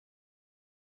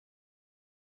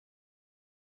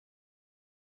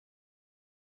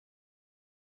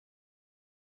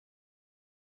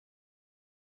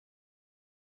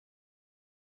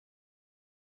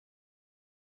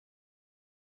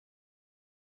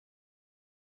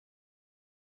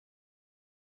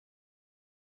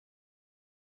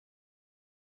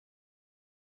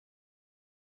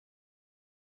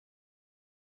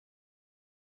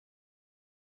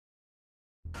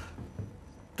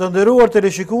Të nderuar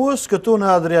teleshikues, këtu në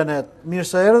Adrianet, mirë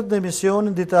se erdhët në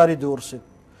emisionin Ditari Durresit.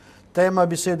 Tema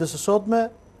bisedës së sotme,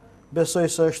 besoj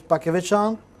se është pak e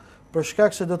veçantë, për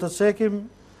shkak se do të cekim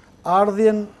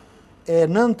ardhjen e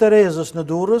Nën Terezës në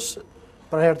Durrës,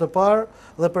 për herë të parë,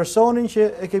 dhe personin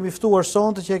që e kemi ftuar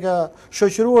sonte, që e ka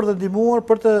shoqëruar dhe ndihmuar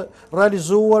për të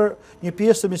realizuar një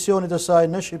pjesë të misionit të saj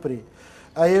në Shqipëri.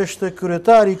 Ai është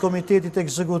kryetari i komitetit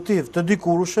ekzekutiv të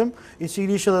dikurshëm, i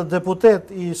cili ishte edhe deputet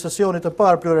i sesionit të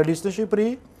parë pluralist në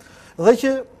Shqipëri, dhe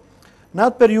që në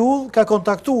atë periudhë ka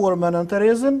kontaktuar me Nën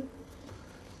Terezën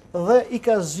dhe i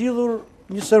ka zgjidhur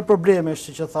një sër problemesh,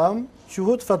 siç e tham,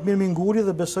 quhet Fatmir Minguli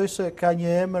dhe besoj se ka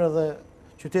një emër edhe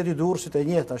qyteti Durrësit e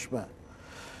njeh tashmë.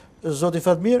 Zoti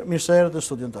Fatmir, mirë se erdhët në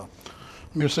studion tonë.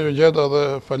 Mirë se ju gjeta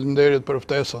dhe faleminderit për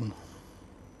ftesën.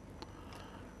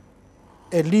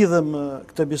 E lidhëm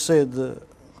këtë bisedë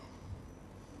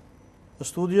në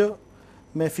studio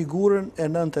me figurën e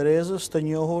Nën Terezës, të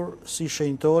njohur si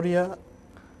shenjtoria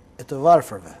e të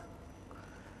varfërve.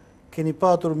 Keni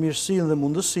patur mirësinë dhe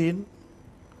mundësinë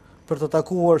për të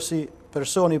takuar si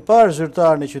personi i parë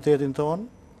zyrtar në qytetin tonë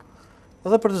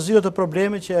dhe për të zgjidhur të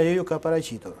problemet që ajo ju ka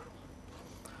paraqitur,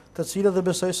 të cilat dhe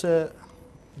besoj se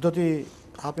do t'i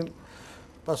hapim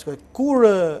paskoj. Kur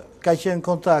ka qenë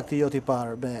kontakti jot i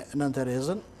parë me Nën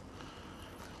Terezën?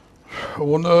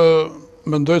 Unë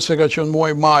mendoj se ka qenë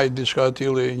muaj maj, diçka e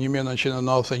tillë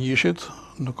 1991,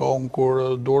 në kohën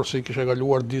kur Durrësi kishte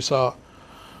kaluar disa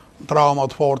trauma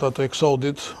të forta të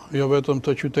eksodit, jo vetëm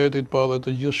të qytetit, po edhe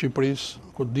të gjithë Shqipërisë,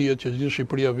 ku dihet që gjithë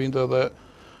Shqipëria vinte dhe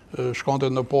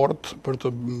shkonte në port për të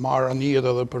marrë anijet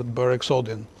edhe për të bërë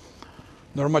eksodin.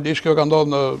 Normalisht kjo ka ndodhur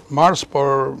në mars,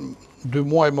 por 2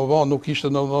 muaj më vonë nuk ishte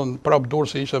domthonë prap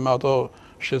Durrësi, ishte me ato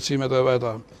shqetësimet e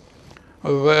veta.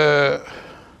 Dhe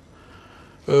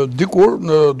dikur,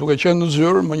 duke qenë në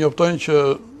zyrë, më njoftojnë që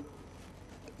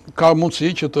ka mundësi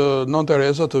që Nën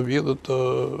Tereza të vijë dhe të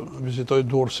vizitoj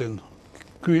Durrësin.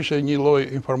 Ky ishte një lloj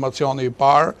informacioni i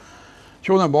parë që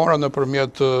unë e mora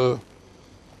nëpërmjet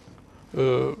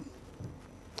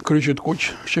kryqit kuq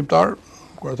shqiptar,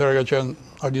 kur atëherë ka qenë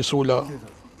Alisula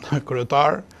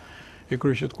kryetar i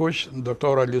kryqit kuq,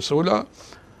 doktor Alisula,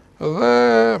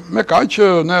 dhe me kaq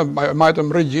që ne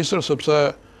majtëm regjistër,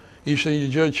 sepse ishte një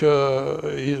gjë që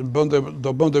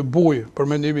do bënte buj për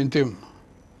mendimin tim.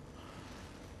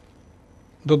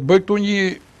 Do të bëj këtu një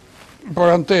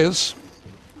parantezë,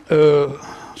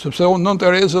 sepse unë Nën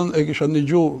Terezën e kisha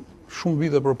ndëgjuar shumë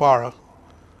vite përpara.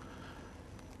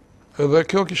 Edhe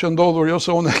kjo kishte ndodhur jo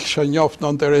se unë e kisha njoft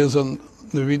Nën Terezën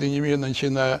në vitin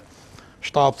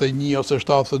 1971 ose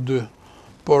 72,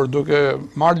 por duke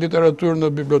marrë literaturë në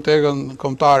bibliotekën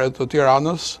kombëtare të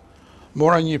Tiranës,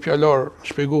 mora një fjalor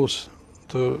shpjegues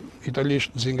të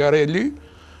italisht Zingarelli,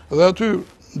 dhe aty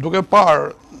duke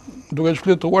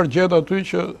shfletuar gjeta aty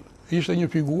që ishte një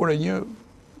figurë, një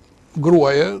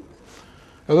gruaje,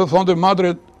 edhe thonte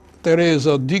Madre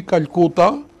Teresa di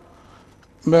Calcutta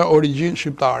me origjinë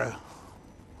shqiptare.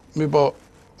 Po,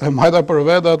 e majta për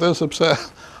vete atë sepse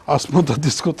as mund të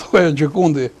diskutoje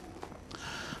gjëkundi.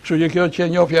 Kështu që kjo që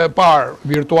njohja e parë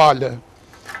virtuale.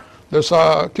 Ndërsa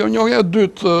kjo njohja e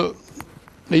dytë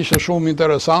ishte shumë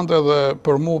interesante dhe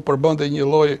për mu përbënte një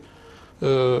lloj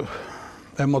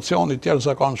emocioni të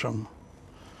jashtëzakonshëm.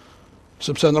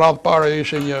 Sepse në radhë parë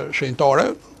ishte një shenjtore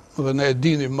dhe ne e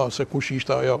dinim më se kush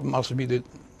ishte ajo mas vitit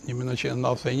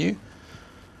 1991.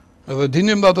 Dhe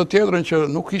dinim dhe atë tjetrën që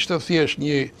nuk ishte thjesht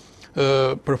një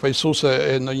përfaqësuese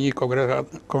në një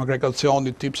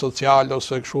kongregacioni tip social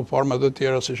ose kështu forma të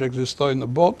tjera siç ekzistojnë në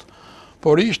botë,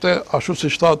 por ishte, ashtu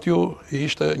siç thatë ju,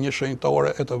 ishte një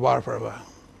shenjtore e të varfërve.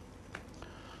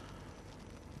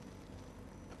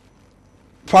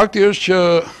 Fakti është që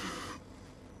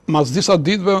mas disa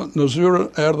ditëve në zyrë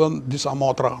erdhën disa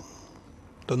motra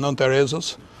të Nën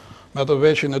Terezës me të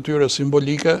veshin e tyre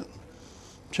simbolike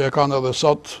që e kanë edhe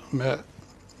sot, me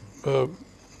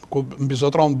ku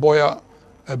mbizotron boja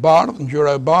e bardhë,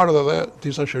 ngjyra e bardhë dhe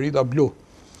disa shërita blu.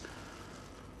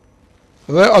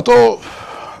 Dhe ato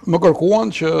më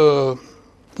kërkuan që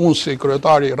unë si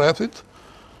kryetari i rrethit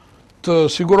të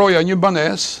siguroja një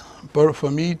banesë për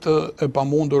fëmijët e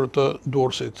pamundur të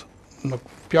Durrësit.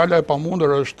 Fjala e pamundur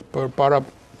është për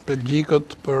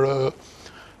paraplegikët, për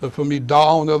fëmijë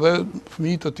Down edhe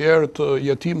fëmijë të tjerë të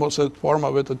jetim ose të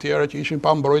formave të tjera që ishin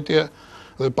pa mbrojtje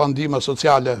dhe pa ndihmë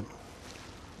sociale.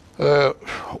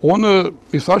 Unë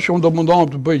i thash që unë do mundohem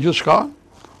të bëj gjithçka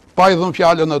pa i dhënë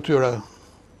fjalën atyre,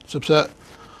 sepse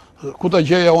ku ta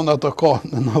gjeja unë atë kohë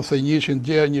në 91-shin,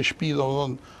 gjeja një shtëpi,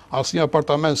 domethënë asnjë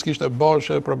apartament s'kishte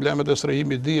boshe, problemet e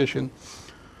strehimit dijeshin.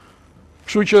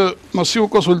 Kështu që masi u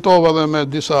konsultova dhe me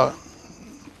disa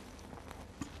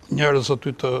njerëz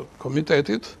aty të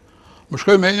komitetit, më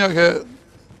shkoj menja ke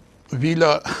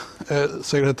vila e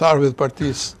sekretarëve të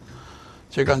partisë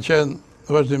që kanë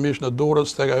qenë vazhdimisht në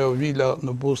Durrës, tek ajo vila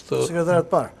në buzë të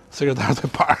sekretarët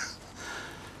e parë.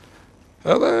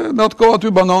 Edhe në atë kohë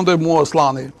aty banonte mua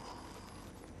Aslani,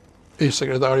 ish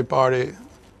sekretari i parë i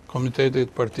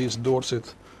komitetit partisë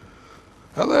Durrësit.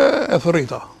 Edhe e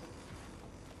thërrita.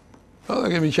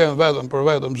 Edhe kemi qenë vetëm për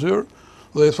vetëm zyrë,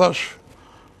 dhe i thash,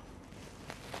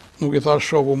 nuk i thash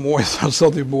shoku mua, i thash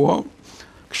sot i bua,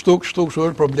 kështu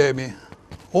është problemi.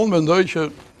 Unë mendoj që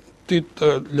ti të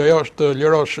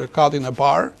lirosh katin e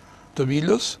parë të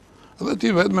vilës, dhe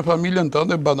ti vetë me familjen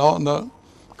tënde bano në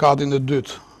katin e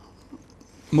dytë.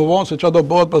 Më vonë se çfarë do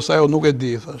bëhet pastaj unë nuk e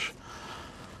di, thash.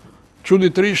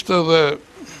 Çuditërisht edhe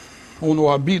unë u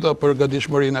habita për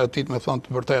gatishmërinë e tij me thënë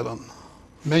të vërtetën.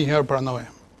 Menjëherë pranoj,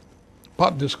 pa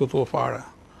të diskutuar fare.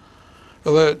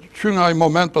 Edhe që nga ai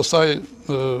moment pastaj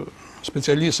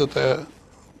specialistët e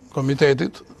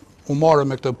komitetit u marrën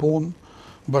me këtë punë,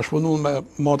 bashkëpunuan me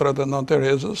motrat e Nën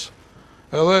Terezës,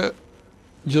 edhe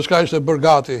gjithçka ishte bërë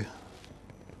gati.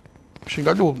 Kishin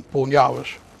kaluar punë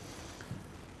javësh.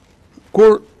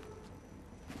 Kur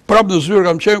prapë në zyrë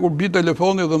kam qenë, kur bi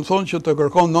telefoni dhe më thonë që të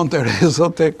kërkon Nën Tereza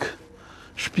tek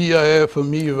shtëpia e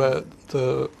fëmijëve të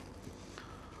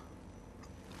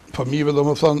fëmijëve, do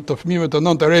më thonë, të fëmijëve të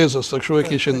Nën Terezës, të kështu e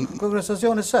kishin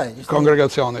kongregacioni saj.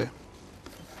 Kongregacioni.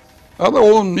 Edhe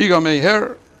unë nika me i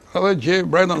herë, edhe gjej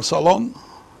brenda në salon,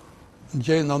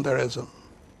 gjej Nën Terezën.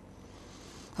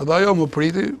 Edhe ajo më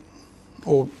priti,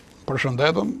 u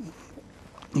përshëndetëm,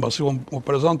 mbasi u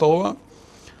prezantova,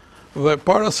 dhe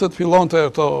para se të fillonte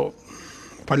këto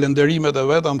falenderimet e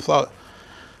veta, më tha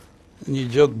një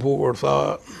gjë të bukur,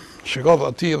 tha, shiko,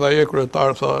 tha, ti dhe je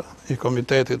kryetar, tha, i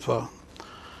komitetit, tha,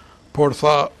 por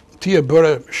tha, ti e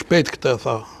bëre shpejt këtë,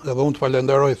 tha, edhe unë të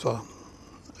falenderoj, tha,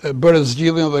 e bëre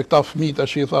zgjidhjen dhe këta fëmijë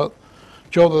tash i tha,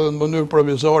 qoftë edhe në mënyrë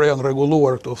provizore janë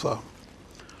rregulluar këtu, tha.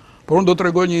 Por unë do të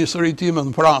tregoj një histori time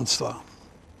në Francë, tha.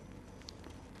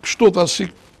 Kështu, tha, si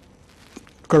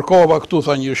kërkova këtu,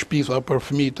 tha, një shtëpi, tha, për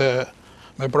fëmijët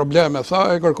me probleme, tha,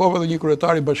 e kërkova edhe një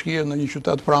kryetar i bashkie në një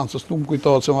qytet Francës, nuk më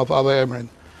kujtohet se më tha dhe emrin.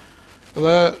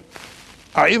 Dhe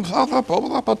ai më tha, po,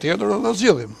 tha, patjetër edhe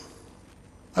zgjidhim.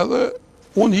 Edhe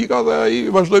unë hika dhe ai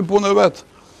vazhdoi punën e vet.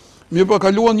 Mirë po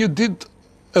kaluan një ditë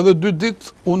edhe 2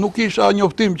 ditë, unë nuk isha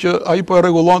njoftim që ai po e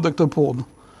rregullonte këtë punë.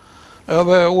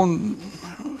 Edhe unë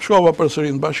shkova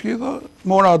përsëri në bashki, tha,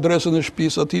 mora adresën e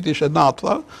shtëpisë, aty ishte natë,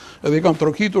 tha, edhe i kam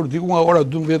trokitur diku nga ora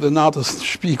 12 e natës në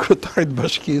shtëpi kryetarit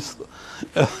bashkisë.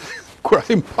 Kur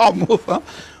ai më pa mu, tha,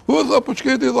 po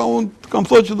ç'keti, tha, unë kam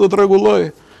thënë që do të rregulloj.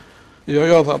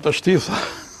 Jo, tha, të shti, tha.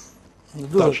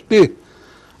 Të shti.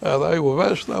 Edhe ai u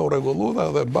vesh, tha, u rregullu,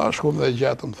 edhe bashku dhe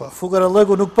gjetëm, tha.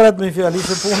 Fukarallëku nuk pret me fjalë,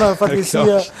 ishte puna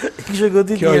fatkeqësia kishte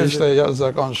godit njerëz. Kjo ishte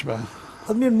jashtëzakonshme.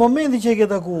 Mirë, momenti që e ke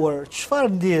takuar, çfarë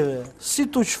ndjeve? Si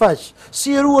tu shfaq?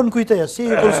 Si e ruan kujtesë? Si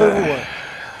e konservuar?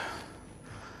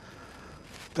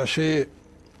 Tashi,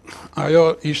 ajo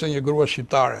ishte një grua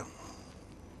shqiptare.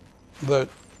 Dhe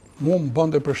mu më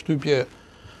bënde përshtypje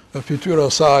fytyra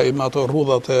saj me ato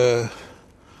rrudhat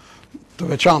të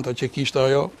veçanta që kishte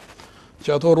ajo,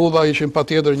 që ato rrudha ishin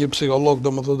patjetër një psikolog,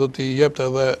 domethënë do t'i jepte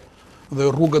dhe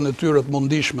rrugën e tyre të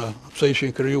mundishme, pse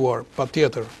ishin krijuar,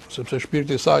 patjetër, sepse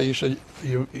shpirti i saj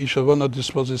ishte vënë në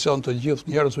dispozicion të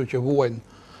gjithë njerëzve që vuajnë,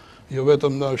 jo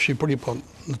vetëm në Shqipëri, po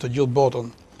në të gjithë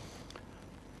botën.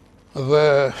 Dhe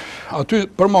aty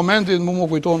për momentin më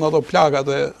kujtohen ato plagat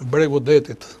e Bregut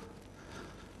Detit.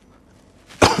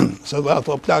 Se dhe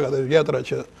ato plagat e vjetra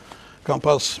që kanë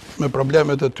pas me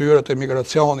problemet e tyre të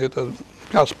emigracionit,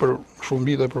 plas për shumë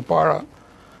vite përpara,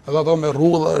 edhe ato me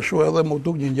rrudha shu edhe më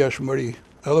duk një ngjashmëri.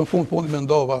 Edhe në fund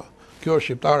mendova, kjo është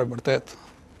shqiptare vërtet.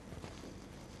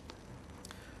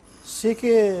 Si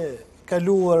ke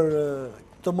kaluar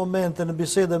këto momente në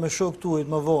biseda me shok tuaj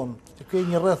më vonë? Të ke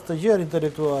një rreth të gjerë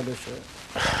intelektuale që.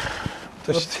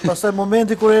 Pastaj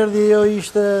momenti kur erdhi ajo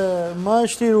ishte më e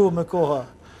shtiruar me koha.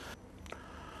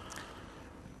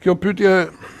 Kjo pyetje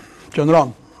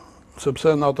qëndron,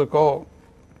 sepse në atë kohë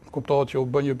kuptohet që u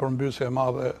bë një përmbysje e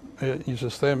madhe e një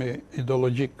sistemi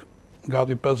ideologjik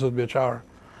gati 50 vjeçar.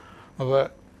 Dhe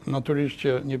natyrisht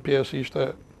që një pjesë ishte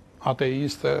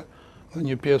ateiste dhe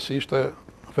një pjesë ishte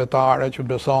fetare që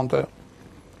besonte.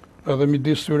 Edhe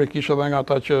midis tyre kishte edhe nga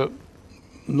ata që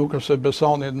nuk është se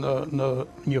besonin në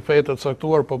një fe të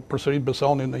caktuar, po përsëri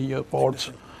besonin në një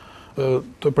forcë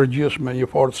të përgjithshme, një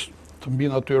forcë të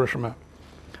mbinatyrshme.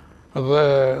 Dhe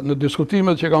në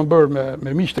diskutimet që kam bërë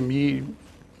me miqtë mi,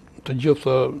 të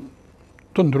gjithë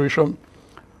të ndryshëm,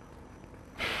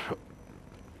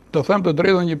 të them të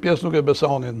drejtën një pjesë nuk e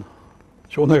besonin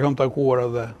që unë e kam takuar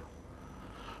edhe.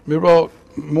 Mirë po,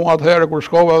 mua atëherë kur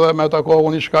shkova dhe me takova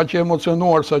unë ishka që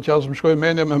emocionuar, sa që as më shkoj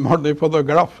menje me marrë një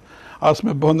fotograf, as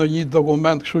me bënë një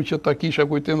dokument kështu që ta kisha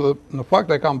kujtim dhe në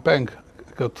fakt e kam peng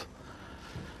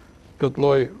këtë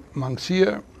lloj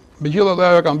mangësie. Megjithatë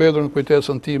ajo ka mbetur në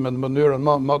kujtesën time në mënyrën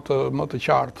më të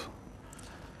qartë.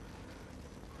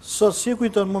 Sot si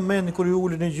kujton momentin kur ju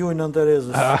uli në gjujnë Nën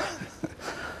Terezës?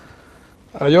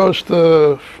 Ajo është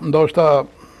ndoshta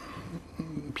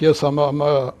pjesa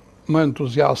më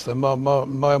entuziaste,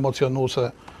 më emocionuese,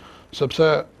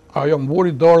 sepse ajo më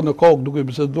vuri dorë në kokë duke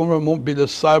biseduar me mua bile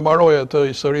sa e mbaroja të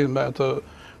historinë me të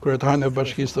kryetarin e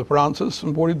Bashkisë të Francës,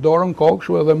 më vuri dorën në kokë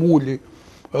kështu edhe më uli.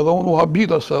 Edhe unë u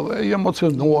habitas edhe i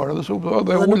emocionuar. Dhe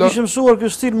nuk ishë mësuar kjo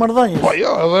stil marrëdhënies? Po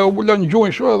ja, edhe u ula në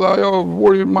gjunjë kështu edhe ajo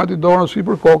vuri majti dorën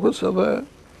sipër kokës edhe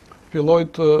filloi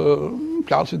të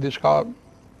plasi diçka,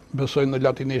 besoj në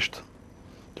latinisht,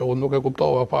 që unë nuk e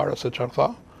kuptova fare se çfarë tha,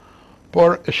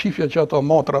 por e shifja që ato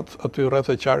motrat aty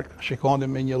rreth e qark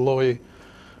shikonin me një lloj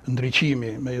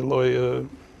ndriçimi, me një lloj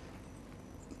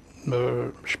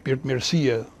shpirt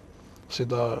mirësie, si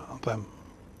ta them.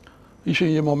 Ishte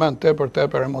një moment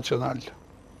tepër emocional.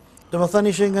 Do më thënë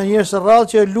ishe nga njerëz së rrallë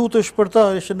që e lutësh për ta,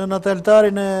 ishe në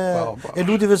nataltarin e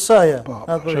lutive të saja. Po,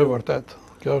 është e vërtet.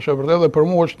 Kjo është e vërtet dhe për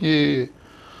mua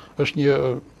është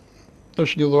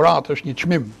një dhuratë, është një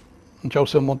çmim,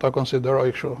 nëse mund ta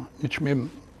konsideroj kështu, një çmim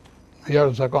i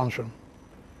jashtëzakonshëm.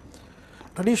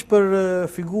 Tanish për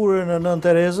figurën e Nën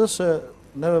Terezës,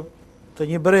 ne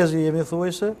të një brezi jemi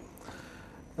thuajse,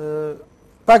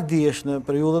 pak dihesh në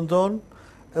periudhën tonë,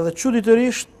 edhe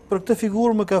çuditërisht për këtë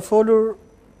figurë më ka folur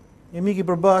një mik i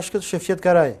përbashkët, Shefqet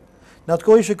Karaj. Në atë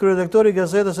kohë ishte kryeredaktori i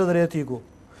gazetës Adriatiku.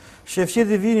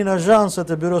 Shefqeti vinin në agjanset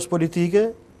e byros politike,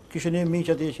 kishin një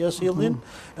miq atje që ja sillnin,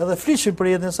 edhe flishin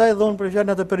për jetën e saj, thonë për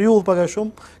fjalën atë periudhë pak a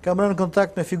shumë, kam rënë në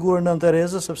kontakt me figurën Nën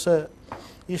Terezës, sepse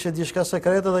ishte diçka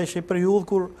sekrete dhe ishte periudhë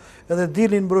kur edhe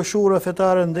dilnin broshura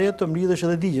fetare ndet të mlidhesh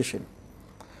edhe digjeshin.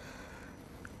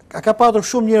 Ka patur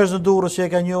shumë njerëz në Durrës që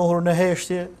e kanë njohur në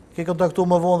heshtje, ke kontaktuar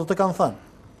më vonë dhe të kanë thënë.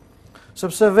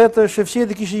 Sepse vetë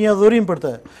Shefqeti kishte një adhurim për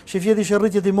të. Shefqeti ishte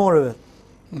rritje timoreve.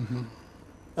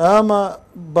 Ama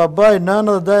babai,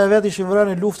 nëna dhe daja vet ishin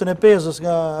vrarë në luftën e Pezës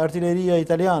nga artilleria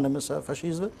italiane mes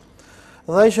fashistëve.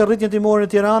 Dhe ai ishte rritje timore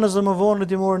në Tiranës dhe më vonë në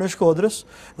timorin e Shkodrës,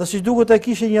 dhe siç duket ai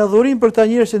kishte një adhurim për këta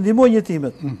njerëz që ndihmojnë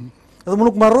jetimet. Edhe më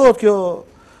nuk marrohet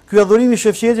ky adhurim i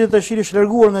Shefqetit tash i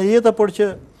larguar nga jeta, por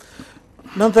që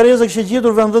Nën Tereza kishte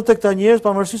gjetur vendet të këta njerëz,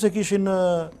 pavarësisht se kishin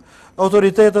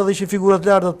autoritetet dhe ishin figura të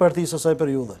larta të partisë asaj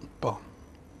periudhe. Po.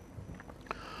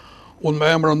 Unë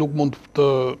me emra nuk mund të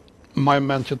maj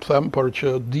mend që të them, por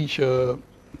që di që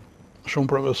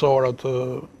shumë profesorë të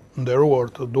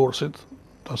nderuar të Durrësit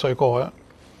të asaj kohe,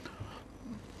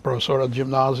 profesorët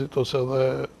gjimnazit ose edhe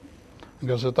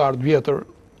gazetarët vjetër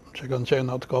që kanë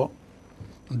qenë atë kohë,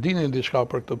 dinin diçka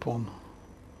për këtë punë.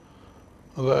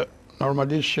 Dhe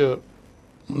normalisht që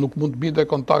nuk mund të binte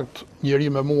kontakt njëri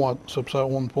me mua, sepse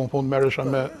unë në fund merresha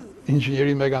me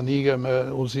inxhinieri mekanike, me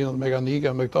uzinat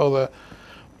mekanike, me këto dhe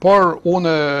por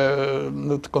unë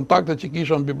në kontaktet që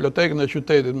kisha në bibliotekën e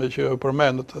qytetit, me që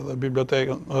përmendet edhe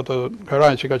bibliotekën, atë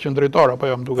Karaj që ka qenë drejtor apo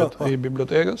jo më duket i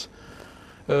bibliotekës,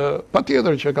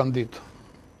 patjetër që kanë ditë.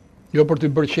 Jo për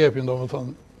t'i bërë qepin,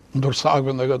 domethënë,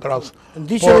 ndursakëve në këtë rast.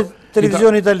 Ndiqë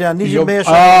televizion italian, Nigel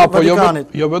Mesha,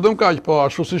 Vatikanit. Jo vetëm kaq, po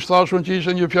ashtu siç thashun që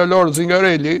ishte një fjalor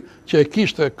Zingarelli që e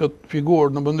kishte këtë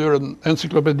figurë në mënyrën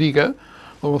enciklopedike,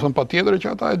 domethënë patjetër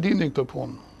që ata e dinin këtë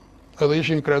punë. Edhe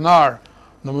ishin krenar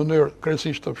në mënyrë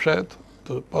krejtësisht të fshehtë,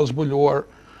 të pazbuluar,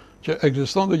 që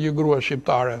ekzistonte një grua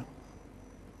shqiptare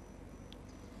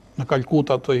në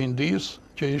Kalkuta të Hindisë,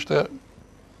 që ishte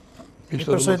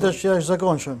personalitet që është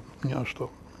zakonshëm. Një ashtu.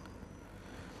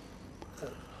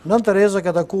 Nën Tereza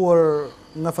ka takuar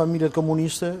nga familjet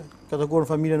komuniste, ka takuar në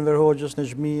familjen Verhoxhës, në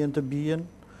Xhmijën, të Bijen,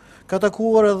 ka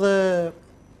takuar edhe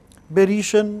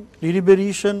Berishën, Liri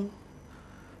Berishën,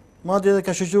 madje edhe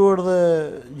ka shoqëruar dhe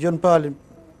Gjon Palin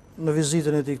në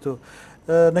vizitën e tij këtu.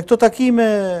 Në këto takime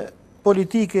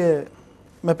politike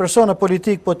me persona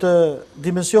politik, po të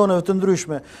dimensioneve të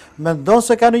ndryshme, mendon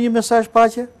se ka një mesazh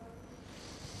paqe?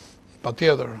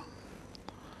 Patjetër.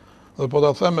 Dhe po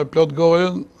ta them me plot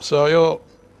gojën se ajo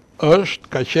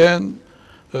ka qenë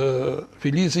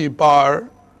filizi i parë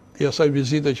i asaj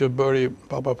vizite që bëri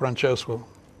Papa Francesco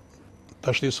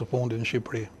tashti së fundi në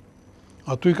Shqipëri.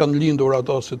 Aty kanë lindur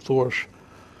ato, si të thuash,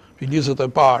 filizet e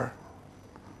parë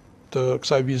të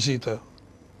kësaj vizite.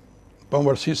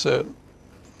 Pavarësisht se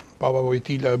Papa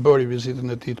Wojtyla e bëri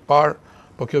vizitën e tij të parë,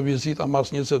 po kjo vizita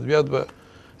mas 20 vjetëve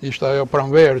ishte ajo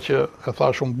pranverë që e tha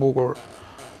shumë bukur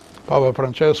Papa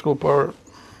Francesco për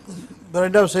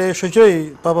Bërëndam se e shoqëroj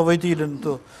Papa Vojtilën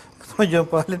këtu, këto gjën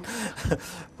palin.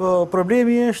 Po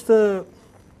problemi është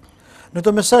në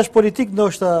të mesazh politik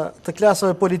ndoshta të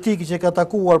klasave politike që ka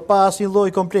takuar pa asnjë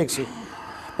lloj kompleksi.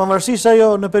 Pavarësisht se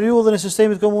ajo në periudhën e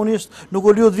sistemit komunist nuk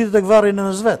u lut vitet tek varri në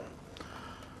vet.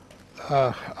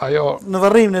 Ajo në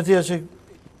varrimin e tij që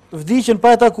vdiqën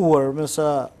pa e takuar, me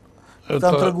sa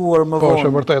kanë treguar më vonë. Po,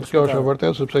 është vërtet, kjo është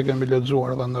vërtet, sepse kemi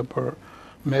lexuar edhe në për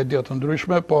media të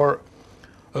ndryshme, por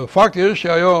fakti është që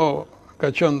ajo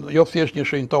ka qenë jo thjesht një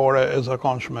shenjtore e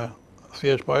zakonshme,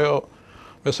 thjesht, po ajo,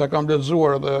 me sa kam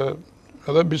lexuar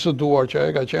edhe biseduar që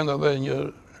ajo ka qenë edhe një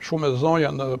shumë e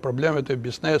zonja në problemet e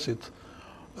biznesit,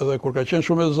 edhe kur ka qenë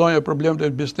shumë e zonja problemet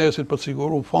e biznesit për të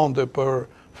siguruar fonde për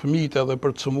fëmijët edhe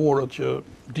për të cëmurët që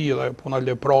di dhe puna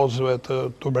leprozëve, të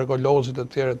tuberkulozit e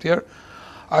tjerë,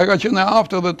 ajo ka qenë e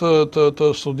aftë edhe të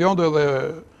studionte edhe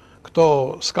këto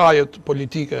skajet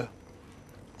politike,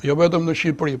 jo vetëm në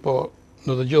Shqipëri, po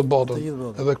në të gjithë botën.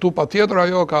 Edhe këtu patjetër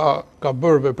ajo ka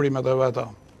bërë veprimet e veta.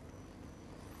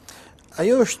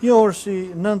 Ajo është njohur si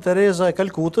Nën Tereza e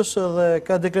Kalkutës dhe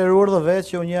ka deklaruar dhe vetë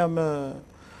që unë jam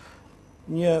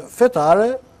një fetare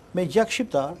me gjak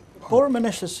shqiptar, por me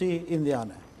neshtësi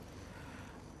indiane.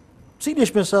 Cili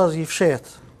është mesazhi i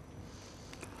fshehtë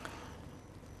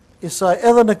i saj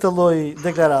edhe në këtë lloj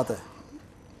deklarate?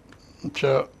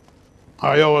 Që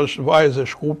ajo është vajzë e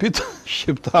Shkupit,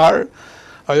 shqiptar,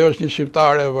 ajo është një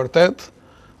shqiptare e vërtet,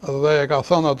 dhe e ka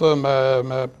thënë atë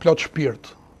me plot shpirt,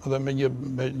 dhe me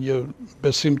një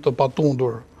besim të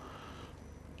patundur.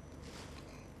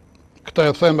 Këta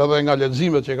e them edhe nga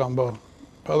leximet që kam bërë,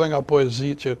 edhe nga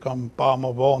poezit që kam pa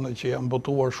më vonë, që janë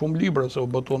botuar shumë libra, se u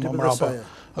botuan më mrapa.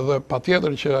 Dhe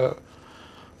patjetër që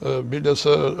biles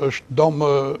është Dom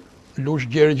Lush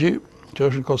Gjergji, që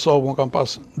është në Kosovë, unë kam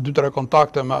pas 2-3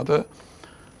 kontakte me atë,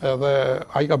 edhe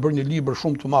ai ka bërë një libër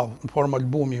shumë të madh në formë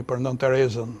albumi për Nën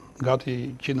Terezën, gati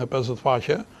 150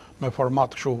 faqe, me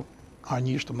format kështu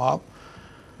anjish të madh.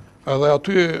 Edhe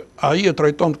aty ai e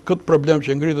trajton këtë problem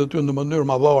që ngritet aty në mënyrë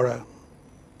madhore,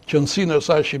 qëndësinë e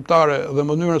saj shqiptare dhe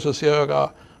mënyrën se si ajo ka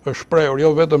është shprehur,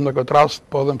 jo vetëm në këtë rast,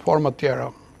 po edhe në forma të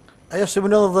tjera. Ajo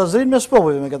simulon vëllazërinë mes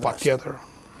popujve me këtë rast.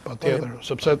 Patjetër,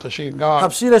 sepse tash nga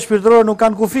hapësira shpirtërore nuk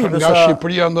kanë kufi, nga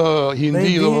Shqipëria në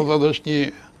Hindi, domethënë është një.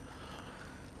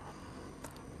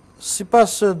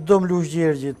 Sipas Dom Lush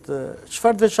Gjergjit,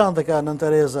 çfarë të veçantë ka Nën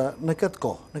Tereza në këtë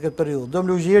kohë, në këtë periudhë? Dom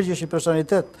Lush Gjergji është një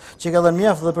personitet që ka dhënë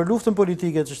mjaft dhe për luftën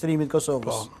politike të shtrimit të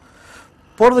Kosovës.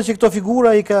 Por dhe që këto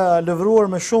figura i ka lëvruar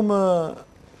me shumë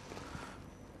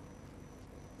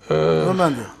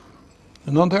vëmendje.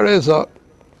 Nën Tereza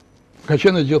ka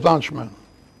qenë e gjithanshme.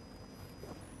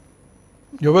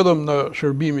 Jo vetëm në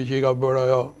shërbimi që i ka bërë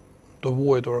ajo të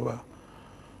vuajturve,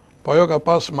 po ajo ka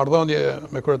pas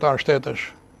marrëdhënie me kryetar shtetësh,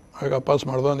 ajo ka pas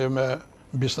marrëdhënie me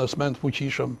biznesmen të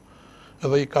fuqishëm,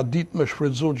 edhe i ka ditë me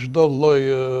shfrytëzu çdo lloj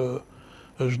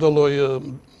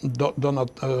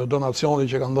donacioni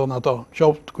që kanë dhënë ato,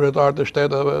 qoftë kryetarët e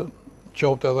shteteve,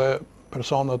 qoftë edhe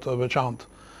personat të veçantë.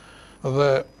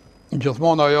 Dhe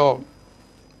gjithmonë ajo,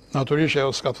 natyrisht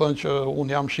ajo s'ka thënë që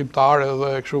unë jam shqiptare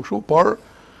dhe kështu, por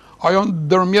ajo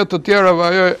ndërmjet të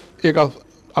tjerave,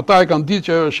 ata e kanë ditë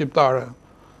që ajo është shqiptare.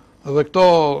 Dhe këto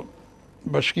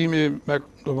bashkimi me,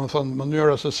 domethënë,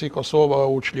 mënyra se si Kosova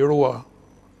u çlirua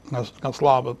nga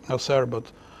sllabët, nga serbët,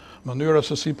 mënyra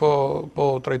se si po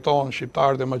trajtohen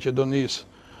shqiptarët e Maqedonisë,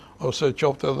 ose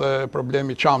qoftë edhe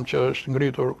problemi Çam që është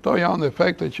ngritur. Këto janë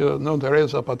efekte që Nën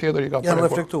Tereza patjetër i ka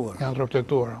reflektuar. Janë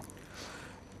reflektuar.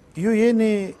 Ju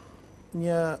jeni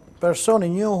një person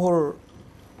i njohur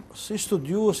si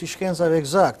studiues i shkencave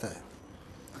eksakte,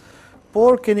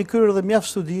 por keni kryer dhe mjaft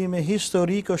studime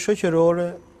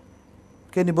historiko-shoqërore,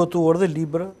 keni botuar dhe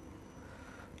libra,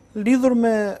 lidhur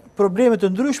me problemet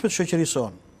të ndryshme të shoqërisë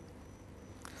sonë.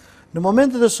 Në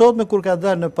momentet e sotme kur ka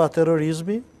dalë në pa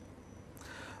terrorizmi,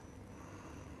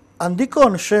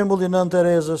 ndikon shembulli Nën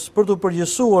Terezës për të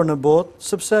përgjithësuar në botë,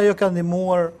 sepse ajo ka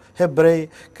ndihmuar hebrej,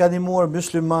 ka ndihmuar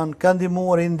musliman, ka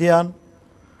ndihmuar indian,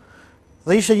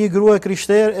 dhe ishte një grua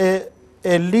krishter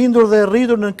e lindur dhe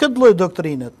rritur në këtë lloj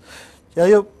doktrinet. Që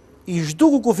ajo i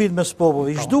zhduku kufit mes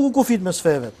popujve, i zhduku kufit mes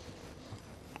feve.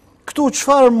 Këtu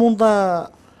çfarë mund ta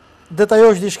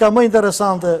detajosh diçka më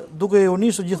interesante, duke u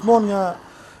nisur gjithmonë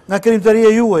nga krimtaria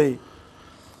juaj?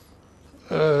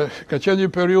 Ka qenë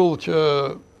një periudhë që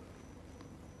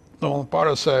domethënë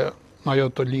para se ajo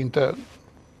të linte,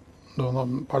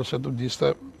 domethënë para se të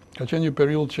vdiste, ka qenë një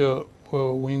periudhë që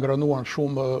u ingranuan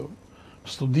shumë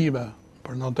studime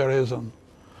për Nën Terezën.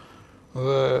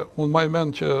 Dhe unë maj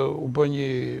mend që u bë një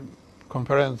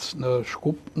konferencë në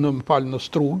Shkup, në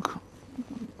Strug,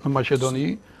 në Maqedoni,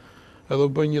 edhe u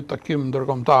bë një takim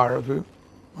ndërkombëtar aty.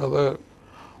 Edhe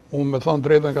unë me thonë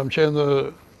drejtën kam qenë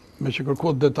me që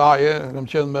kërkuat detaje, kam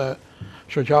qenë me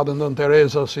shoqatën Nën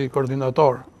Tereza si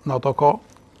koordinator në ato kohë,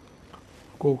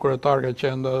 ku kryetar ka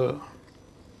qenë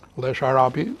Lesh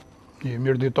Arapi, një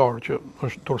mirëditor që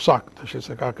është tursak, tash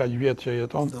se ka kaq vjet që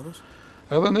jeton.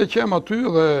 Edhe ne qem aty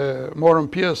dhe morëm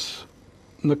pjesë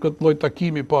në këtë lloj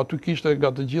takimi, po aty kishte nga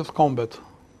të gjithë kombet.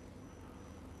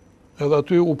 Edhe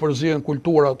aty u përzihen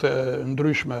kulturat e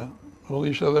ndryshme,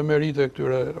 ishte edhe merite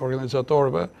këtyre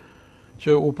organizatorëve,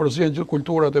 që u përzihen gjithë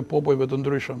kulturat e popujve të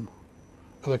ndryshëm.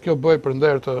 Edhe kjo bëj për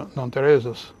nder të Nën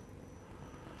Terezës.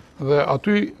 Dhe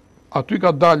aty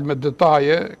ka dalë me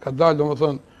detaje, ka dalë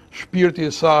domethënë shpirti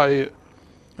i saj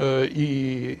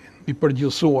i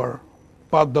përgjithësuar,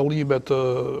 pa dallime të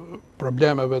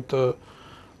problemeve të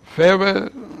feve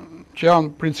që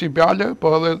janë principiale,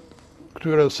 po edhe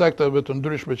këtyre sekteve të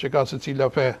ndryshme që ka secila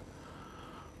fe.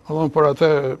 Domethënë për atë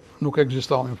nuk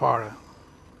ekzistonin fare.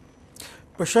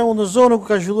 Për shembull në zonën ku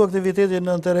ka zhvilluar aktiviteti në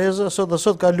Nën Tereza,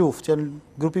 sot ka luftë, janë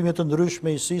grupime të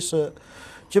ndryshme ISIS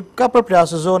që ka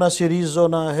përplasë zona Sirisë,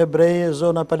 zona Hebreje,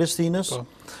 zona Palestinës.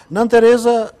 Nën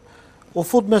Tereza u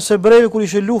fut me hebrejve kur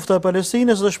ishte lufta e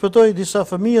Palestinës dhe shpëtoi disa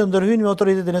fëmijë, ndërhyn me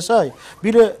autoritetin e saj.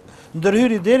 Bile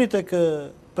ndërhyri deri tek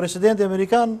presidenti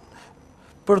amerikan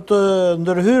për të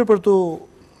ndërhyrë për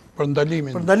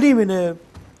ndalimin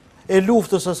e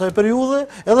luftës asaj periudhe,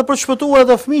 edhe për të shpëtuar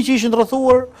ata fëmijë që ishin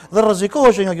rrethuar dhe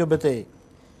rrezikoheshin nga kjo betejë.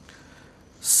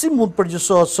 Si mund të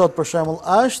përgjithësohet sot për shembull,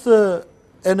 a është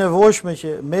e nevojshme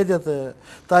që mediat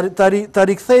ta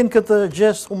rikthejnë këtë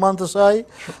gjest human të saj,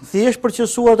 thjesht për të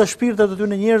qetësuar ata shpirtat e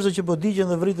tyre njerëzve që po digjen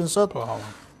dhe vriten sot?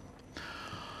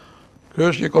 Ky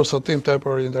është një konstatim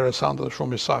tepër interesant dhe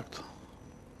shumë i saktë.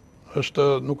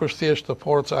 Nuk është thjesht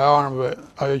forca e armëve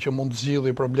ajo që mund të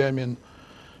zgjidhë problemin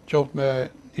qoftë me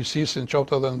ISIS-in,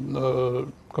 qoftë edhe në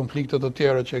konflikte të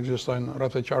tjera që ekzistojnë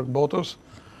rreth e qark botës,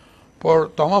 por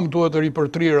tamam duhet të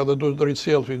ripërtrirë dhe duhet të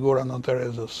ricjell figura Nën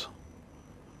Terezës.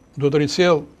 Duhet të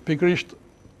ricjell pikërisht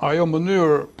ajo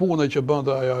mënyrë pune që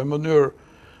bënte ajo, ajo mënyrë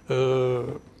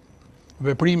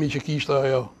veprimi që kishte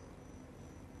ajo.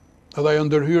 Edhe ajo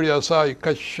ndërhyrja e saj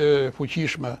kaq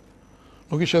fuqishme.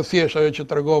 Nuk ishte thjesht ajo që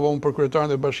tregova unë për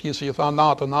kryetarin e bashkisë që tha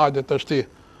natën hajde tash ti.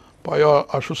 Po ajo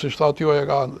ashtu siç thatë ju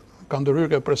ka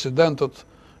ndërhyrë ke presidentët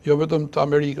jo vetëm të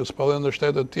Amerikës, por edhe në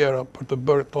shtetet tjera për të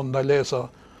bërë këto ndalesa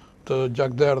të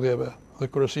gjakderdhjeve dhe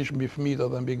kryesisht mbi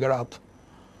fëmijët dhe mbi gratë.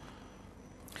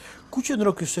 Ku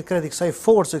qëndron ky sekret i kësaj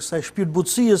force, kësaj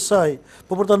shpirtbutësie saj,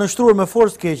 po për ta nështruar me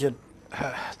forcë të keqen?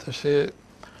 Tash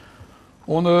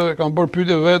unë kam bërë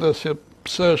pyetje vetes se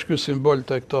pse është ky simbol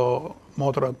te këto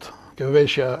motrat, kjo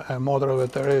veshja e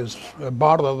motrave Terezë, e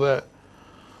bardha dhe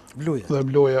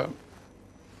bluja.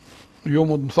 Ju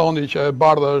mund të thoni që e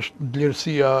bardha është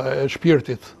vlerësia e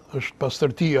shpirtit, është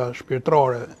pastërtia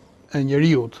shpirtërore e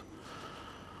njeriut.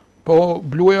 Po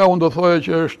bluja unë do thoja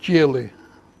që është qielli,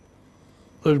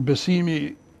 është besimi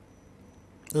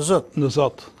në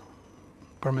Zot,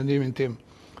 për mendimin tim.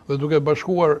 Dhe duke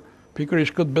bashkuar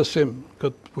pikërisht këtë besim,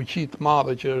 këtë fuqi të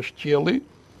madhe që është qielli,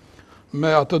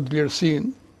 me atë vlerësinë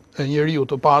e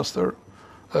njeriut të pastër,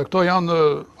 këto janë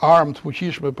armë të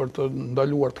fuqishme për të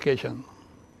ndaluar të keqen.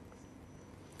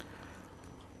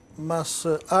 Mas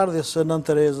ardhjes së Nën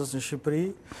Terezës në Shqipëri,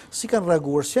 si kanë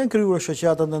reaguar, si janë krijuar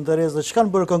shoqata Nën Terezë, çka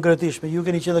kanë bërë konkretisht, ju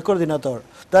keni qenë koordinator.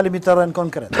 Dalim i terren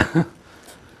konkret.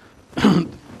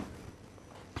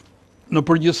 Në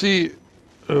përgjithësi,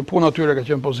 puna atyre ka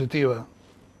qenë pozitive,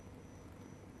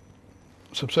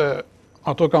 sepse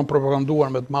ato kanë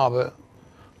propaganduar me të madhe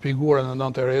figurën e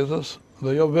Nën Terezës,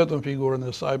 dhe jo vetëm figurën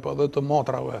e saj, po edhe të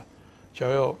motrave,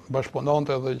 që ajo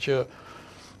bashkëpunonte dhe që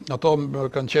ato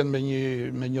kanë qenë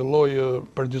me një lloj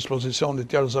përdispozicioni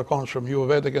të jashtëzakonshëm. Ju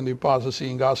vetë keni pasur si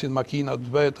ngasin makinat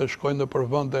vetë, shkojnë nëpër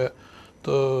vende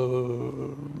të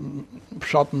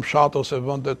fshat ose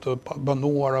vende të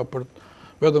banuara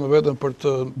vetëm për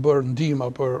të bërë ndihmë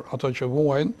për ato që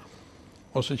vuajnë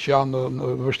ose që janë në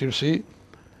vështirësi.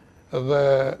 Dhe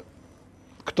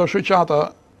këto shoqata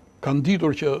kanë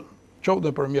ditur që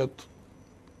qoftë nëpërmjet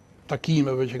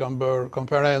takimeve që kanë bërë,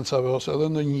 konferencave ose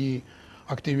edhe në një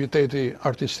aktiviteti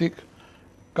artistik,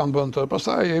 kanë bënë të.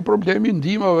 Pastaj e problemi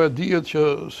ndihmave dihet që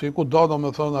si kudo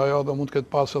domethënë ajo do mund të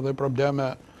ketë pas edhe probleme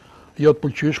jo të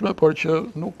pëlqyeshme, por që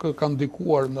nuk kanë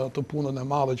ndikuar në të punën e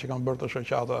madhe që kanë bërë të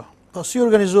shoqata. Po si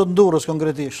organizohet Durrës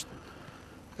konkretisht?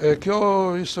 Kjo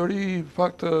histori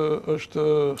fakt është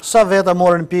sa veta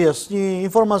morën pjesë, një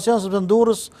informacion sepse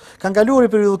Durrës kanë kaluar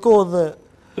një periudhë kohë dhe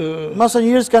masa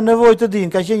njerëz kanë nevojë të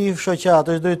dinë, ka qenë një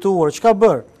shoqatë, është drejtuar, çka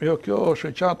bër? Jo, kjo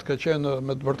shoqatë ka qenë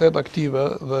me të vërtetë aktive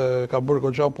dhe ka bërë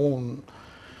goxha punë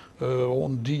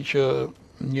Unë di që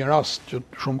një rast që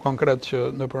shumë konkret që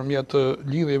nëpërmjet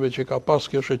lidhjeve që ka pas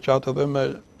kjo shoqat edhe me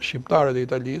shqiptarët e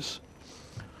Italisë,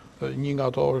 një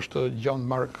nga ato është Gjan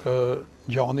Mark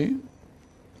Gjani,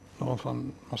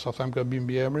 domethënë mos ta them gabim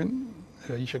mbi emrin,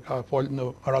 ai që ka folë në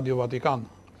Radio Vatikan.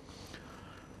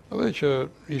 Edhe që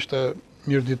ishte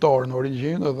mirëditor në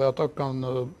origjinë dhe ata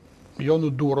kanë jo në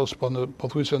Durrës, po në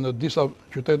pothuajse në disa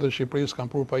qytete të Shqipërisë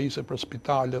kanë prur pajisje për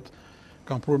spitalet,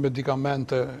 kanë prur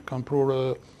medikamente, kanë prur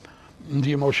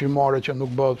ndihmë ushqimore që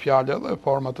nuk bëhet fjalë dhe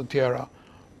forma të tjera.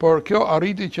 Por kjo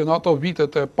arriti që në ato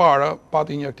vitet e para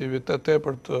pati një aktivitet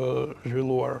tepër të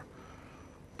zhvilluar.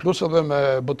 Plus edhe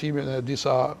me botimin e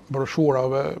disa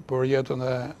broshurave për jetën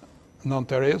e Nën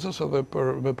Terezës edhe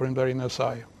për veprimtarinë e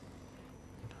saj.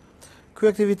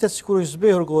 Ky aktivitet sikur është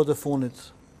zbehur kohët e fundit.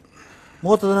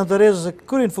 Motët e Nën Terezës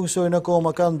kryejn funksionin akoma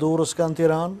kanë Durrës, kanë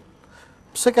Tiranë.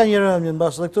 Pse ka një rëmje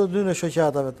mbas këto dy në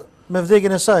shoqatave me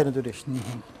vdekjen e saj natyrisht.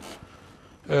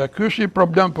 Ky është një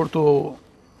problem për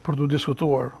të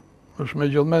diskutuar. Është me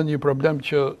gjithmonë një problem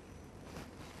që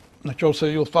nëse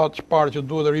ju thatë parë që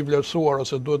duhet të rivlerësuar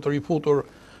ose duhet të rifutur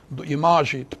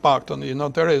imazhi të paktën i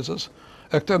Nën Terezës,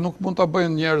 e këtë nuk mund ta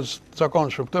bëjnë njerëz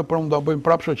zakonshëm, këtë por mund ta bëjnë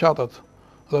prapë shoqatat.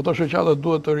 Dhe ato shoqatat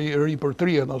duhet të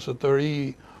ripërtrihen ose të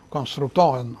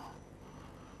rikonstruktohen.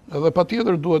 Edhe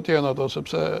patjetër duhet të jenë ato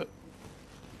sepse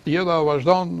jeta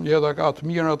vazhdon, jeta ka të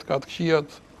mirat, ka të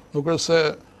këqijat, nuk është se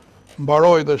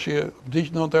mbaroi tash vdiq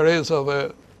Nën Tereza dhe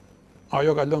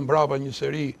ajo ka lënë brapa një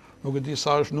seri, nuk e di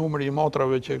sa është numri i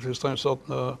motrave që ekzistojnë sot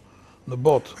në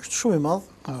botë. Është shumë i madh.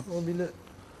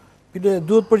 Bile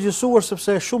duhet përgjithësuar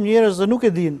sepse shumë njerëz dhe nuk e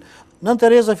dinë. Nën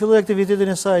Tereza filloi aktivitetin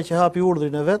e saj që hapi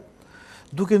urdhrin e vet,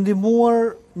 duke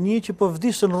ndihmuar një që po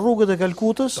vdisën rrugët e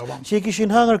Kalkutës, që i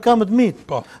kishin hangër kamët mit.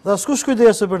 Dhe askush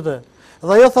kujdese për të.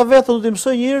 Dhe ajo tha vetëm do të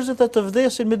mësoj njerëzit të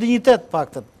vdesin me dinjitet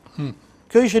paktën.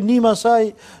 Kjo ishte nima e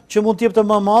saj që mund të jepte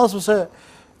më madh sepse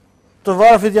të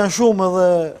varfrit janë shumë dhe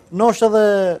ndoshta edhe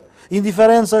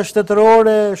indiferenca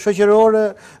shtetërore, shoqërore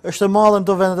është e madhe në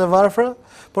këto vendet e varfra,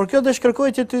 por kjo do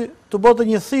shkërkoj që të bote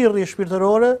një thirrje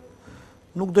shpirtërore,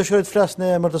 nuk dëshiroj të flas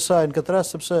në emër të saj në këtë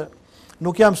rast sepse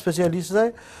nuk jam specialist ai,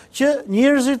 që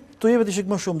njerëzit të jepet ishik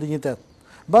më shumë dinjitet.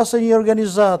 Mbase një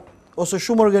organizat ose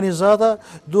shumë organizata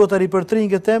duhet të ripërtrin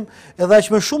këtë temë edhe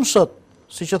aq më shumë sot,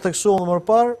 siç e theksuam më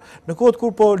parë, në kohët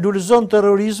kur po lulëzon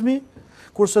terrorizmi,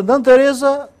 kurse Nën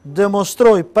Tereza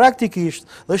demonstroi praktikisht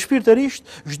dhe shpirtërisht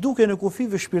zhduke në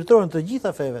kufive shpirtërore të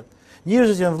gjitha fevet.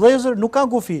 Njerëzit janë vëllezër, nuk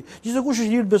kanë kufi. Gjithë kush është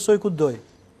i lirë besoj ku doj.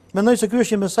 Mendoj se ky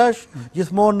është një mesazh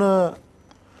gjithmonë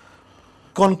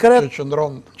konkret dhe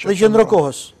qëndron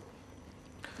kohës.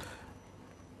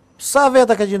 Sa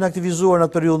veta ka qenë aktivizuar në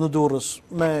atë periudhë në Durrës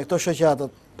me këto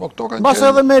shoqatat? Po këto kanë qenë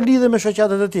edhe me lidhje me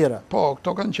shoqatat e tjera. Po,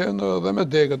 këto kanë qenë edhe me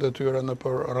degët e tyre në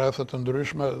për rrethet të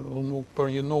ndryshme, nuk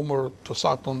për një numër të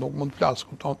saktë nuk mund të flas,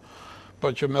 kupton,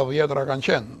 po që me dhjetra kanë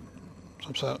qenë,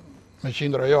 sepse me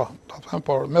qindra jo, ta them,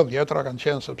 por me dhjetra kanë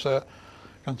qenë sepse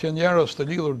kanë qenë njerëz të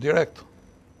lidhur direkt.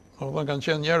 Domethënë kanë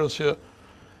qenë njerëz që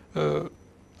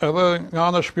edhe nga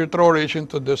ana shpirtërore ishin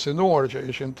të destinuar që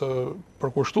ishin të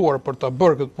përkushtuar për ta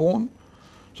bërë këtë punë,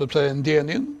 sepse e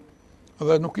ndjenin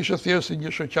dhe nuk ishte thjesht si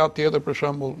një shoqat tjetër, për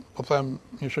shembull, po them,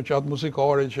 një shoqat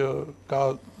muzikore që ka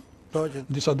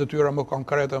disa detyra më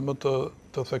konkrete, më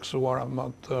të theksuara, më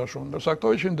të shumë. Ndërsa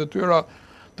këto ishin detyra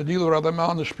të lidhura edhe me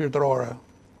anën shpirtërore.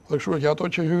 Dhe kështu që ato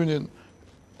që hynin,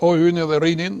 o hynin dhe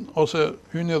rinin, ose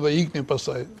hynin dhe iknin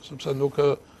pastaj, sepse nuk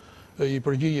i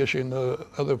përgjigjeshin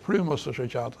edhe frymës së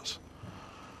shoqatës.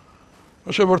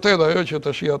 Është e vërtetë ajo që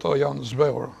tash ato janë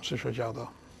zbehur si shoqata.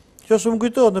 Kjo s'm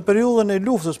kujtohet në periudhën e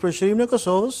luftës për qëllimin e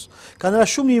Kosovës, kanë ra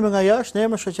shumë njëme nga jashtë në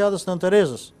emër shoqatës Nën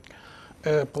Terezës.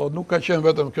 Po nuk ka qenë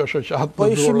vetëm kjo shoqatë. Po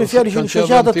ishin me fjalë ishin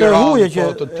shoqata të huaja që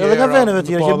edhe nga vendeve të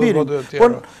tjera që binin. Po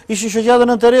ishin shoqata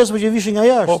Nën Terezë që vishin nga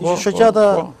jashtë, ishin shoqata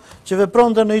që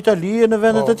vepronte në Itali e në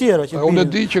vende të tjera që binin. Unë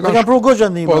di që kanë pru goxha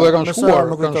ndihmë. Po dhe kanë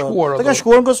shkuar. Kanë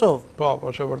shkuar në Kosovë. Po,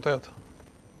 është e vërtetë.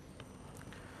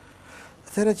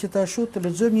 Atëherë që tashu të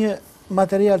lexojmë një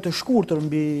material të shkurtër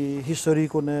mbi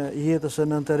historikun e jetës së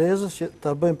Nën Terezës, që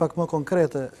ta bëjmë pak më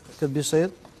konkrete këtë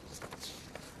bisedë.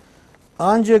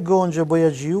 Angje Gonxhe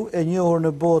Bojaxhiu, e njohur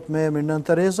në botë me emrin Nën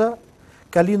Tereza,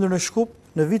 ka lindur në Shkup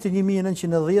në vitin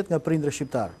 1910 nga prindër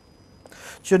shqiptar,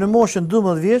 që në moshën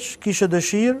 12 vjeç kishte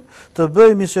dëshirë të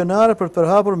bëjë misionare për të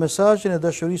përhapur mesazhin e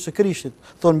dashurisë së Krishtit,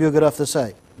 thon biografët e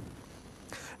saj.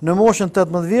 Në moshën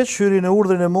 18 vjeç hyri në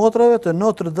urdhrin e motrave të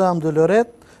Notre Dame de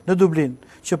Lorette në Dublin,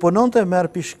 që punonte me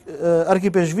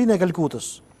arkipezhvinë e Kalkutës.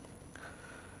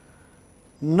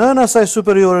 Nëna saj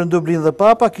superiore në Dublin dhe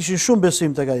papa kishin shumë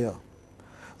besim tek ajo.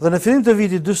 Dhe në fillim të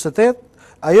vitit 48,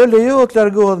 ajo lejohet të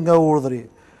largohet nga urdhri,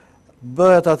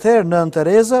 bëhet atëherë Nën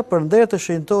Tereza për nder të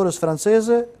shenjtores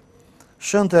franceze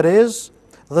Shën Terez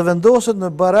dhe vendoset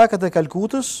në barakat e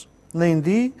Kalkutës në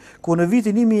Indi, ku në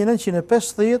vitin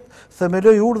 1950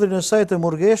 themeloi urdhrin e saj të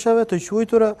murgeshave të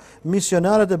quajtura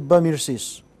misionarët e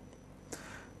bamirësisë.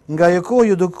 Nga ajo kohë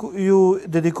ju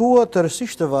dedikua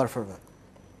tërësisht të varfërve.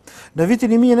 Në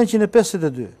vitin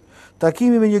 1952,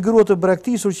 takimi me një grua të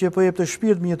braktisur që po jep të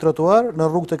shpirt me një trotuar në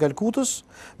rrugë të Kalkutës,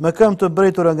 me këmbë të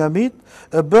brejtura nga mit,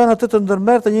 e bën atë të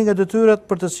ndërmerrte një nga detyrat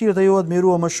për të cilat ajo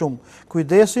admirua më shumë,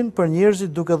 kujdesin për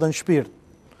njerëzit duke dhënë shpirt,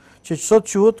 që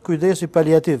sot quhet kujdesi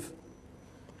paliativ.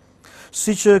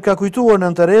 Siç ka kujtuar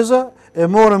Nën Tereza, e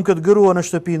morëm këtë grua në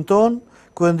shtëpinë tonë,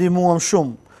 ku e ndihmuam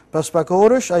shumë. Pas pak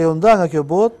orësh, ajo nda nga kjo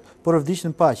botë, por vdiq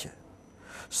në paqe.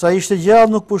 Sa ishte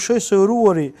gjallë nuk pushoi se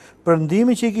uruari për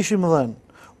ndihmën që i kishim dhënë.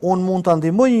 Unë mund ta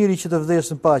ndihmoj një njeri që të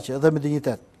vdesë në paqe dhe me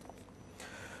dinjitet.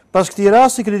 Pas këtij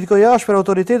rasti kritikoi ashpër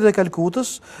autoritetet e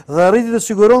Kalkutës dhe arriti të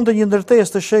siguronte një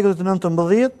ndërtesë të shekullit të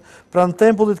 19 pranë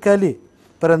tempullit Kali,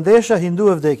 perëndesha hindu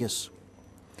e vdekjes.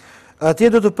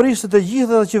 Atje do të priste të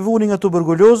gjitha ata që vunin nga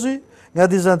tuberkulozi, nga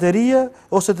dizanteria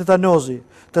ose tetanozi,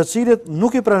 të cilët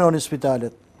nuk i pranonin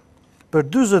spitalet. Për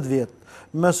 40 vjet,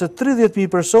 më së 30.000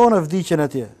 persona vdiqen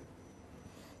atje.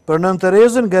 Për Nën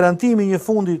Terezën, garantimi një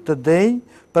fundi të denjë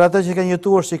për ata që kanë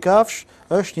jetuar si kafsh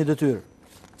është një detyrë.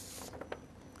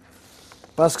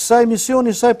 Pas kësaj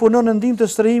misioni saj punon në ndihmë të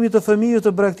strehimit të fëmijëve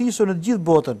të braktisur në të gjithë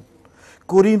botën,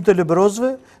 kurim të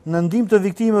lebrozëve, në ndihmë të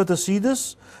viktimeve të sidës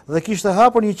dhe kishte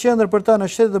hapur një qendër për ta në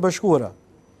Shtetet e Bashkuara.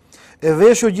 E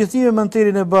veshur gjithnjë me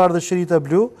mantelin e bardhë dhe shrita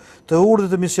blu të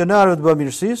urdhit të misionarëve të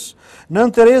bamirësisë,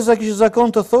 Nën Tereza kishte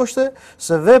zakon të thoshte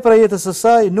se vepra e jetës së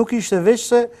saj nuk ishte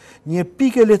veçse një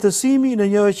pikë lehtësimi në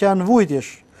një oqean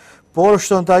vujtjesh, por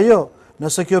shtonte ajo,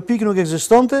 nëse kjo pikë nuk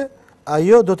ekzistonte,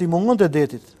 ajo do t'i mungonte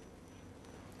detit.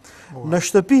 Në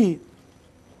shtëpi,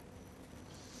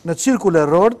 në cirkul e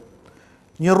Rord,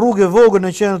 një rrugë e vogël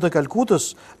në qendër të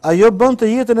Kalkutës, ajo bënte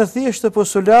jetën e thjeshtë të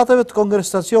postulatëve të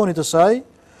kongregacionit të saj,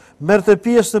 merrte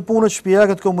pjesë në punët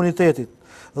shtëpiake të komunitetit.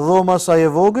 Dhoma e saj e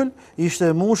vogël ishte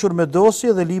e mbushur me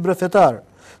dosje dhe libra fetar,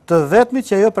 të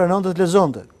vetmit që ajo pranonte të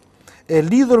lexonte. E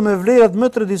lidhur me vlerat më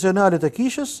tradicionale të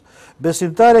kishës,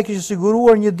 besimtarja kishte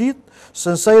siguruar një ditë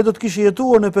se sa ajo do të kishte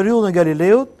jetuar në periudhën e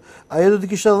Galileut, ajo do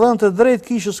të kishte dhënë të drejtë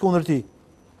kishës kundër tij.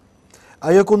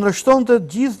 Ajo kundërshtonte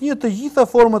të gjitha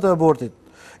format e abortit.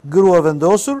 Grua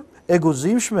vendosur, e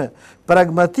guximshme,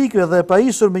 pragmatike dhe e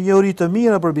pajisur me njohuri të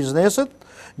mira për bizneset,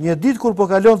 një ditë kur po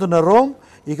kalonte në Rom,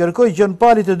 i kërkoi Gjon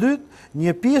Pali të dytë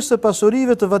një pjesë të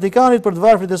pasurive të Vatikanit për të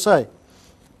varfrit e saj.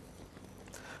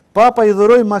 Papa i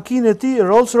dhuroi makinën e tij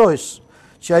Rolls-Royce,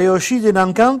 që ajo shiti në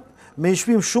ankant me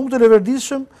shpim shumë të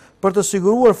leverdishëm për të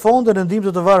siguruar fonde në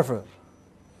ndihmë të varfërve.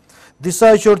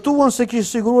 Disa e qortuan se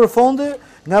kishte siguruar fonde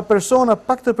nga persona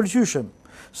pak të pëlqyeshëm,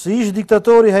 si ish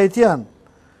diktatori haitian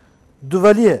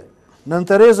Duvalier. Nën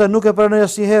Tereza nuk e pranoi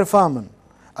asnjëherë famën.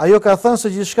 Ajo ka thënë se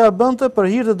gjithçka bënte për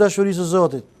hir të dashurisë së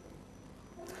Zotit.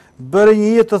 Bëri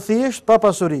një jetë të thjeshtë pa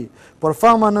pasuri, por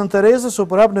fama Nën Terezës u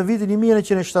prap në vitin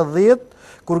 1970,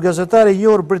 kur gazetari i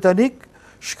njohur britanik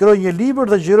shkroi një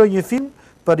libër dhe xhiroi një film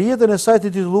për jetën e saj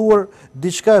të titulluar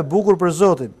Diçka e bukur për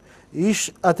Zotin. Ish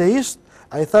ateist,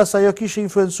 ai tha se ajo kishte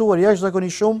influencuar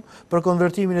jashtëzakonisht shumë për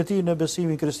konvertimin e tij në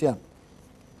besimin krishtian.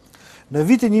 Në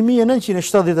vitin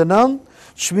 1979,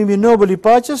 çmimi Nobel i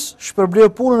Paqes shpërbleu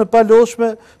punën e palodhshme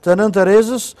të Nën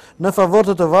Terezës në favor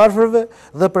të varfërve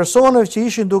dhe personave që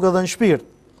ishin duke dhënë shpirt,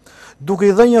 duke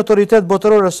i dhënë një autoritet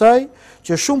botëror asaj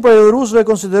që shumë prej rusëve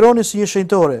konsideronin si një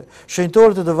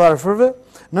shenjtore të varfërve.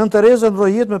 Nën Tereza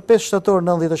ndroi jetë me 5 shtator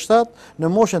 97 në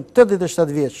moshën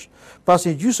 87 vjeç, pas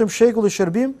një gjysmë shekulli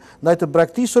shërbim ndaj të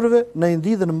braktisurve në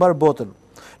Indi dhe në mbar botën.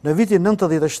 Në vitin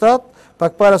 97,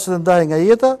 pak para se të ndahej nga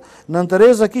jeta, Nën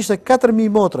Tereza kishte 4.000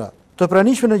 motra, të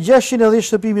pranishme në 610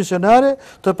 shtëpi misionare,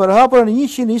 të përhapura në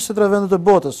 123 vende të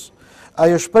botës.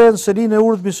 Ajo shprehet në selinë e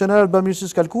urdhit misionar të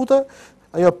bamirësisë Kalkuta,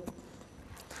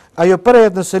 ajo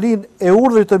prehet në selinë e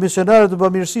urdhrit të misionarëve të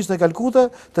bamirësisë në Kalkuta,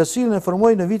 të cilën e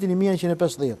formoi në vitin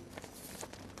 1950.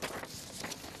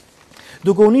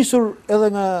 Duke u nisur edhe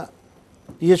nga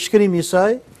jetëshkrimi i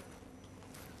saj,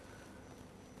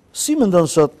 si mendon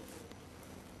sot,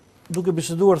 duke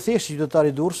biseduar thjesht qytetari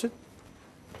i Durresit,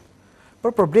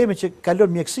 për probleme që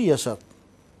kalon mjekësia sot.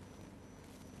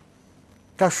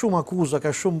 Ka shumë akuza,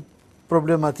 ka shumë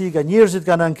problematika, njerëzit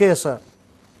kanë ankesa.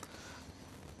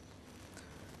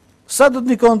 Sa do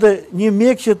të nikonte një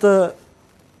mjek që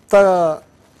ta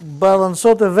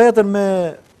balancote veten me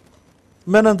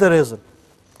Nën Terezën?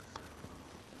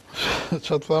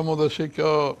 Që të thamu dhe që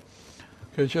kjo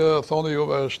që thoni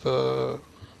juve është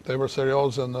tepër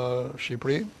serioze në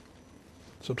Shqipëri.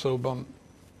 sepse u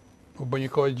bë një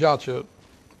kohë gjatë që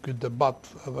ky debat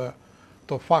edhe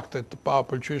to fakte të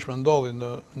papëlqyeshme ndodhin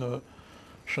në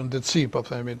shëndetësi, po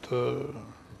themi,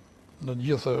 në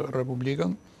gjithë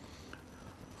Republikën.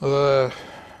 Dhe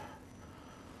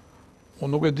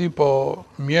unë nuk e di, po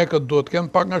mjekët duhet të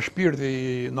kenë pak nga shpirti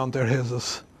i Nën Terezës.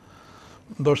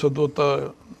 Ndoshta duhet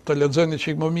të lexojnë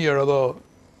çik më mirë ato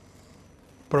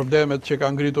problemet që ka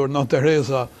ngritur Nën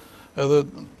Tereza, edhe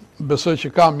besoj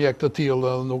që ka mjek të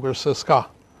tillë, edhe nuk është se s'ka.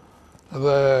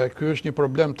 Dhe ky është një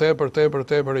problem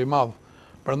tepër i madh.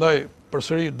 Prandaj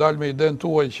përsëri dal me idenë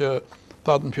tuaj që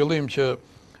thatë në fillim që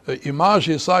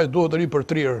imazhi i saj duhet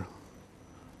ripërtrirë.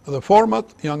 Dhe format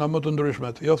janë nga më të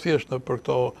ndryshmet, jo thjesht për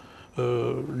këto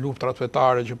luftrat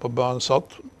fetare që po bëhen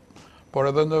sot, por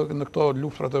edhe në këto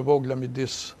luftrat e vogla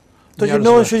midis njerëzve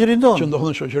që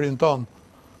ndodhen në shoqërinë tonë.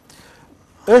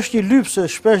 Është një lypse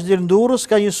shpesh deri në Durrës,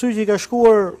 ka një sy që i ka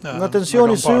shkuar nga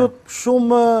tensioni i syut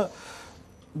shumë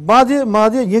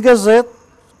madje një gazetë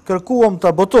kërkuam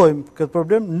ta botojmë këtë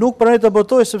problem, nuk pranoi ta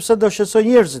botojë sepse do shqetësoj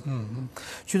njerëzit.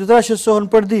 Qytetarët shqetësohen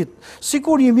për ditë.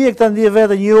 Sikur një mjek ta ndjej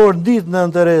vetë një orë ditë në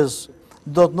Nën Terezë,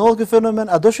 do të ndodhë ky fenomen,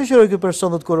 a do shoqëroj ky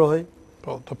person do të kurohej?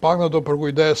 Po, të paktën do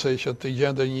përkujdesej që të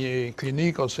gjente një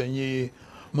klinik ose një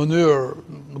mënyrë,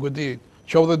 nuk e di,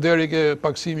 qoftë deri ke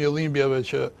paksimi i dhimbjeve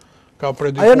që ka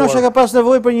predikuar. Ajo ndoshta ka pas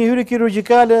nevojë për një hyrje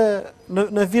kirurgjikale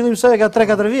në fillim se ka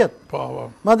 3-4 vjet. Po.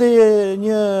 Madje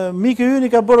një mik i yni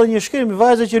ka bërë një shkrim,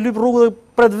 vajza që lyp rrugë dhe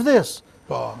pret vdes.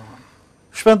 Po.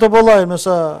 Shpen Topollaj me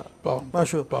sa. Po.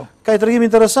 Ka një tregim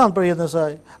interesant për jetën e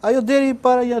saj. Ajo deri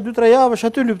para 2-3 javësh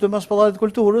aty lypte mas Pallatit të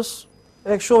Kulturës,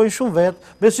 e shohin shumë vet,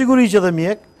 me siguri që dhe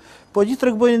mjek, po gjithë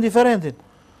tregojnë indiferentin.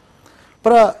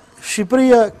 Pra,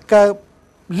 Shqipëria ka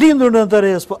lindur në Nën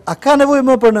Terezë, po a ka nevojë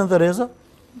më për Nën Tereza?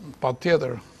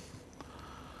 Patjetër.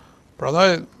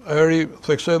 Prandaj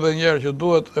theksoj edhe një herë që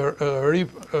duhet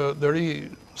ri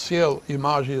sjell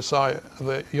imazhi i saj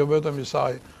dhe jo vetëm i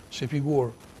saj si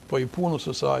figurë, po i punës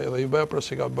së saj dhe i veprës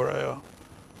që ka bërë ajo.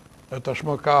 E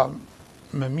tashmë ka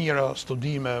me mira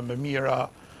studime, me mira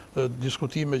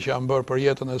diskutime që janë bërë për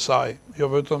jetën e saj. Jo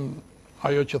vetëm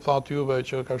ajo që thatë juve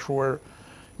që ka shuar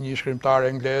një shkrimtar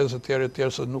anglez etj,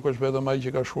 se nuk është vetëm ai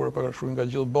që ka shuar, por ka shuar nga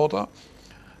gjithë bota.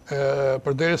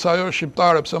 Përderisa ajo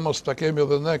shqiptare, pse mos ta kemi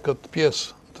edhe ne këtë pjesë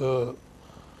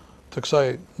të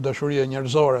kësaj dashurie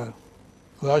njerëzore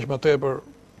dhe aq më tepër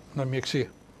në mjeksi.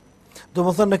 Do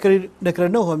më thënë ne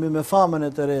krenohemi me famën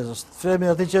e Terezës,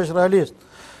 flemi aty që është realist.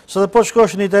 Se dhe po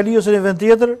shkosh në Itali ose në vend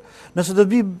tjetër, nëse do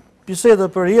të bi biseda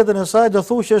për jetën e saj, do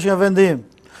thuaj që është nga vendi im.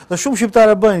 Dhe shumë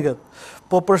shqiptarë bëjnë këtë.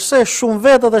 Po përse shumë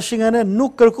vetë ata nga ne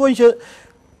nuk kërkojnë që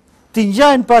t'i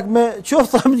ngjajnë pak me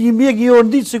qoftë një mjek një orë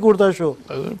ditë sikur ta shoh.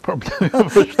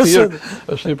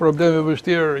 Është një problem i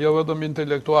vështirë, jo vetëm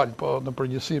intelektual, po në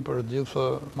përgjithësi për gjithë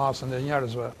masën e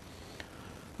njerëzve.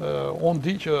 Unë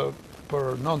di që për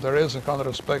Nën Terezën kanë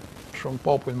respekt shumë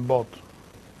popull në botë.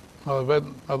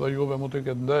 Edhe juve mund të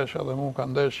ketë ndesh, edhe mu ka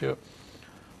ndesh që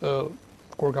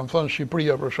kur kam thënë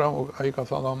Shqipëria për shembull, ai ka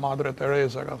thënë Madre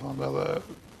Tereza, ka thënë edhe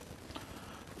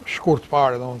shkurt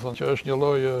fare, domethënë që është një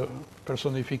lloj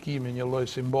personifikimi, një lloj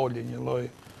simboli, një lloj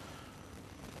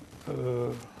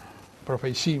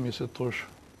përfaqësimi, si thosh.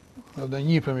 Edhe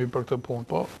njihemi për këtë punë,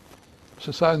 po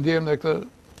se sa ndjejmë ne këtë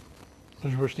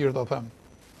është vështirë ta them.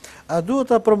 A duhet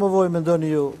ta promovojmë,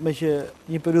 mendoni ju, me që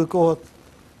një periudhë kohët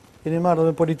keni marrë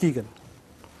me politikën?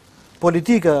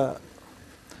 Politika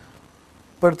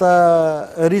për ta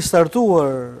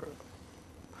ristartuar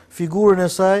figurën e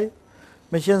saj,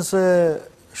 me qenë se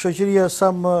shoqëria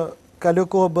sa më kaloi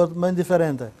kohë bëhet më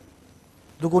indiferente.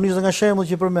 Duke u nisur nga shembull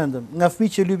që përmendëm, nga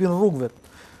fëmijë që lypin rrugëve.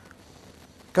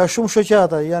 Ka shumë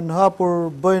shoqata, janë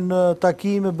hapur, bëjnë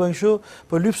takime, bëjnë kështu,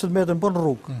 por lypsët meten po në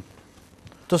rrugë.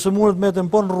 Të sëmurët meten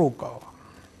po në rrugë.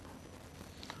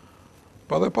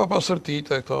 Pa dhe pa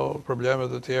pasërtit e këto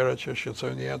problemet e tjera që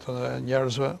shqetësojnë jetën e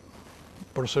njerëzve,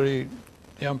 përsëri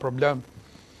janë problem.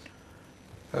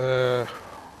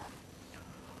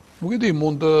 Nuk e di,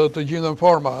 mund të gjenden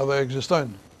forma edhe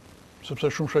ekzistojnë,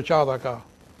 sepse shumë shoqata ka.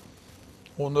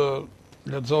 Unë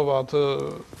lexova atë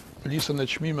listën e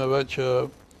çmimeve që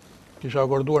kisha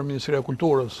akorduar Ministria e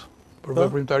Kulturës për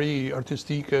veprimtari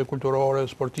artistike, kulturore,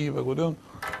 sportive,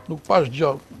 nuk pash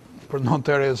gjë për Nën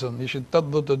Terezën. Ishin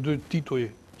 82 tituj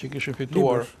që kishin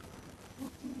fituar.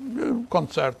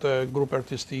 Koncerte, grupe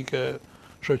artistike,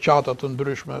 shoqata të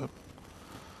ndryshme.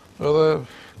 Edhe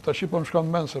tash po më shkon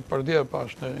mend se përdje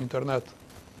pash në internet.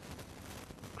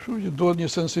 Kështu që duhet një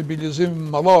sensibilizim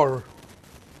madhor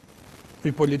i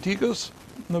politikës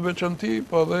në veçanti,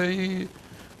 po edhe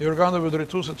i organeve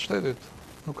drejtuese të shtetit.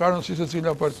 Nuk ka rëndësi se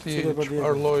cila parti,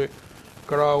 çfarë lloj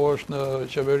krau është në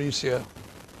qeverisje.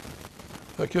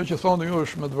 Dhe kjo që thoni ju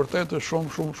është me të vërtetë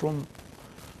shumë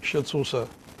shqetësuese.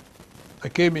 E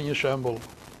kemi një shembull.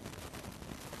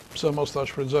 Pse mos ta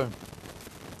shfrytëzojmë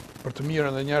për të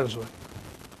mirën e njerëzve.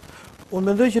 Unë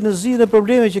mendoj që në zgjidhjen e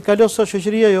problemeve që kalon sot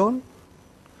shoqëria jonë,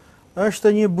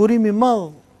 është një burim i madh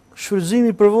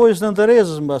shfrytëzimi i përvojës Nën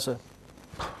Terezës mbase.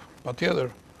 Patjetër.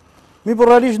 Mi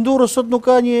por realisht në Durrës sot nuk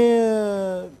ka një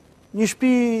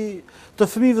shtëpi të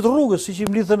fëmijëve të rrugës, siç i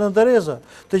mblidhen Nën Tereza.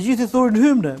 Të gjithë i thurin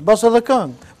hymne, mbas edhe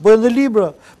këngë, bëjnë dhe libra,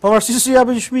 pavarësisht se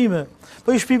japin çmime.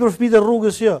 Po i shtëpi për fëmijët e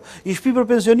rrugës jo. I shtëpi për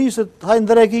pensionistët, hajnë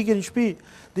drejt ikin në shtëpi,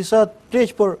 disa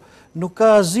pleq, por nuk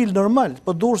ka azil normal.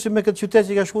 Po Durrësi me këtë qytet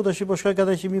që ka shku tash po shkoj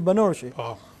 400.000 banorësh.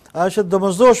 A është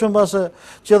domosdoshme mbase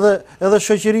që edhe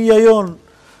shoqëria jon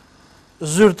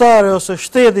zyrtare ose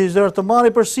shteti të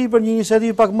marrë përsipër një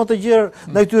iniciativë pak më të gjerë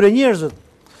ndaj këtyre njerëzve.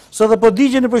 Sa dhe po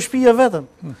digjen për shtëpia vetëm.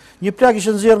 Një plak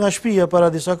ishte nxjerr nga shtëpia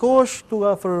para disa kohësh, këtu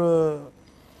afër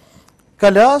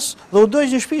Kalas, dhe u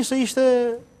dojë një shtëpi se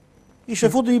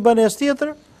ishte futur një banesë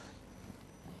tjetër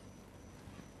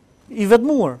i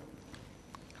vetmuar.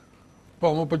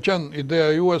 Po, më pëlqen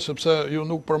ideja juaj sepse ju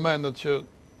nuk përmendet që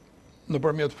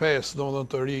nëpërmjet fesë, domethënë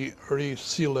të ri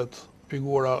sillet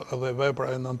figura edhe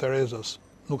vepra e Nën Terezës.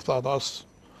 Nuk thatë as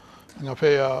nga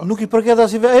feja. Nuk i përket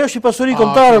as ajo është i pasuri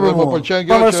kombëtare për mua.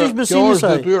 Pavarësisht besimit të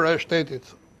saj. Kjo është detyrë e shtetit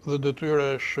dhe detyrë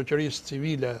e shoqërisë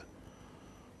civile.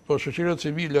 Po shoqëria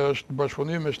civile është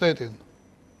bashkëpunim me shtetin.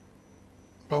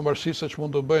 Pavarësisht se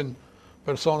ç'mund të bëjnë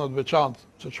personat veçantë,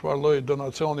 se çfarë lloj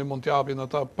donacioni mund t'japin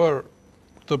ata për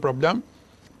këtë problem,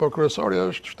 por kryesori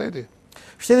është shteti.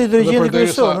 Shteti do të gjejë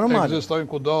kryesor, normal. Ekzistojnë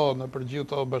kudo në përgjithë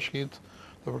këto bashkitë,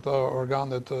 për këto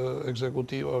organet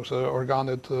ekzekutive ose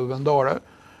organet vendore,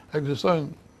 ekzistojnë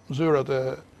zyrat e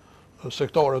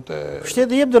sektorët e...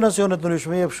 Shteti jep donacione të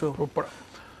ndryshme, jep kështu.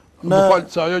 Më falë,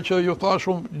 se ajo që ju tha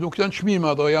shumë, nuk janë çmime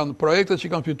ato, janë projekte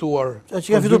që kanë fituar. Që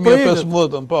kanë fituar projektet.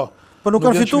 2015, po. Po nuk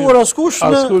kanë fituar askush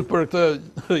në... Askush për këtë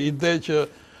ide që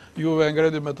juve e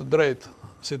ngredi me të drejtë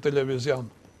si televizion.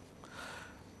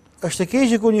 Është e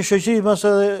keqe ku një shoqëri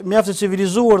mjaft e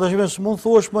civilizuar, tash s'mund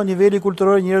thuash më niveli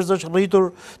kulturor i njerëzve është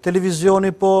rritur, televizioni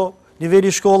po,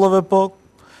 niveli i shkollave po,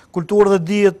 kultura dhe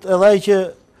dijet, edhe ai që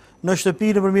në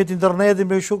shtëpi nëpërmjet internetit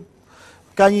me kështu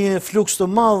ka një fluks të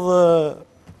madh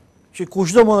që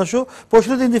kushdo mund ashtu, po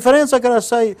është vetë indiferenca krahas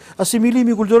asaj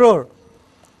asimilimi kulturor.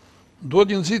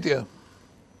 Duhet një nxitje.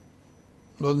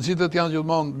 Do nxitjet janë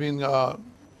gjithmonë vinë nga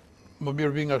më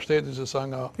mirë vinë nga shteti se sa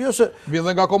nga... Vinë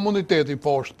dhe nga komuniteti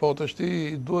poshtë, po të shti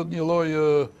duhet një lloj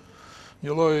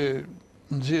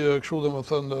kështu dhe më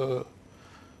thënë,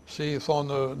 si i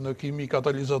thonë në kimi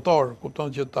katalizator,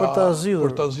 kupton që për ta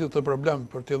zgjidhur të problem,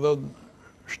 për t'i dhënë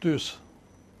shtys.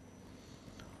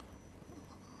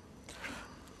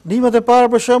 Nimet e para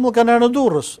për shembull kanë ardhur në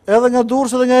Durrës, edhe nga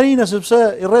Durrës edhe nga Rina, sepse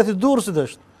i rrethit Durrësit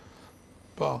është.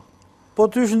 Po. Po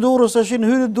ty në Durrës tash në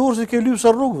hyrje Durrësit ke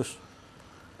lypsa rrugës.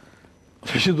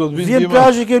 Vjen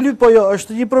plazhi ke lyp, po jo,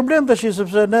 është një problem tash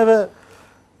sepse neve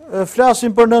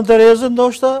flasim për Nën Terezën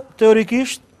ndoshta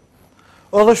teorikisht,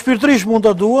 edhe shpirtërisht mund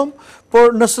ta duam, por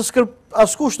nëse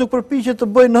askush nuk përpiqet të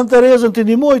bëjë Nën Terezën të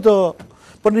ndihmojë to,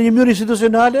 por në një mënyrë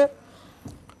institucionale,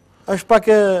 është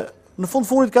pak në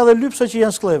fundit ka dhe lypsa që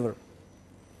janë sklever.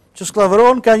 Që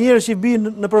sklavëron, ka njerëz që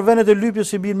binë nëpër vendet e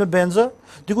lypjes që binë me benza,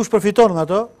 dikush përfiton nga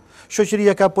ato.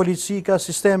 Shoqëria ka polici, ka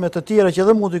sisteme të tjera që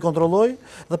edhe mund t'i kontrollojë,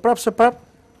 dhe prapë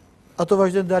ato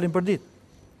vazhdojnë dalin për ditë.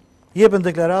 Jepen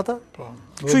deklarata.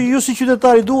 Kështu ju si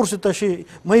qytetari i Durrësit tash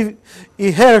më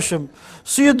i hershëm,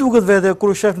 si e duket vete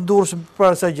kur shef në Durrës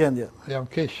para kësaj gjendje? Jam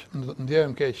keq,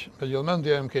 ndjehem keq, gjithmonë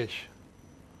ndjehem keq.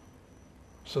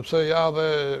 Sepse ja dhe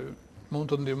mund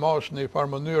të ndihmosh në një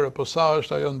farë mënyrë, po sa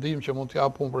është ajo ndihmë që mund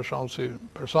t'jap unë për shkak si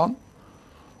person,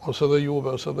 ose dhe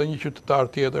juve, ose dhe një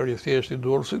qytetar tjetër i thjesht i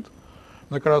Durrësit,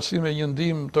 në krahasim me një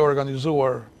ndihmë të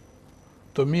organizuar,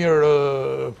 të mirë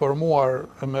formuar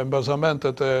me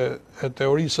bazamentet e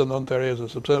teorisë Nën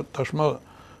Terezës, sepse tashmë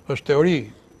është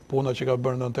teori puna që ka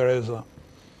bërë Nën Tereza.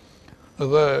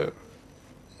 Dhe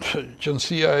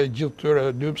qëndësia e gjithë këtyre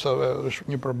lypsave është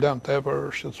një problem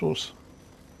tepër shqetësues.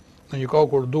 Në një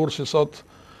kohë kur Durrësi sot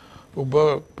u bë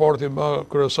porti më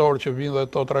kryesor që vinë dhe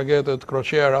to tragetet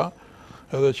kroqera,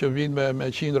 edhe që vinë me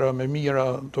qindra, me mijëra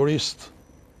turistë.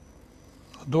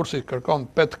 Durrësi kërkon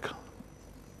petk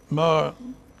më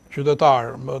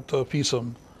qytetar, më të fisëm.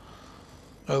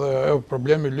 Edhe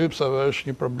problemi i lypsave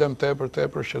është një problem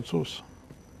tepër shqetësues.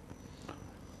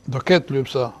 Do ketë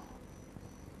lypsa,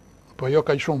 po jo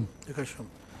kaq shumë.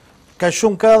 Kaq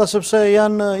shumë ka edhe sepse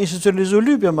janë institucionalizuar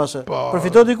lypja mbase.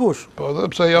 Përfiton dikush. Po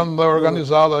edhe pse janë dhe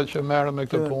organizata që merren me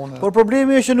këtë punë. Por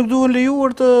problemi është që nuk duhen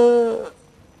lejuar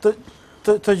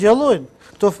të gjallojnë.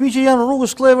 Të fëmijë që janë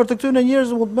rrugës klever të këtyre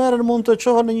njerëzve mund të merren, mund të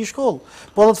çohen në një shkollë.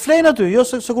 Po edhe të flenë aty, jo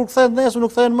se kur kthehen nesër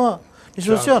nuk kthehen më në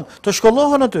institucion, të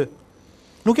shkollohen aty.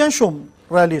 Nuk janë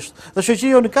shumë realisht. Dhe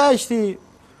shoqëria jonë kaq ti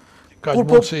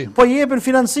po jepen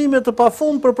financime të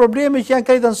pafund për probleme që janë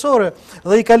krejtësore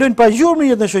dhe i kalojnë pa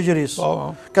gjurmë jetën e shoqërisë.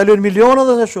 Kalojnë miliona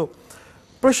dhe ashtu.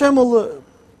 Për shembull,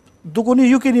 dukuni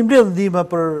ju keni mbledh ndihmë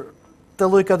për të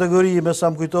lloj kategorie me sa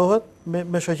më kujtohet,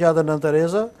 me shoqatën Nën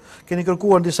Tereza, keni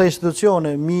kërkuar në disa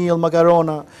institucione, miell,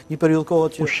 makarona, një periudhë kohë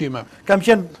që ushqime. Kam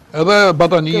qenë edhe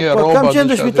batanie, rroba. Kam qenë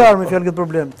dëshmitar me fjalë këtë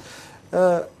problem.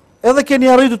 Edhe keni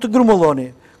arritur të grumulloni.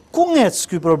 Ku ngec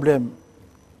ky problem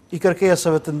i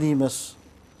kërkesave të ndihmës?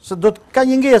 Se do të ka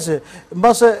një ngecë,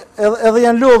 mbase edhe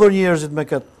janë lodhur njerëzit me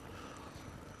këtë.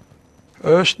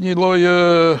 Është një lloj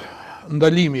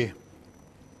ndalimi.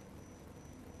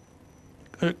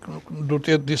 Du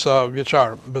të jetë disa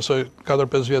vjeçar, besoj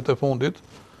 4-5 vjet e fundit,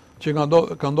 që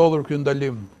ka ndodhur ky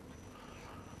ndalim.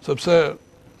 Sepse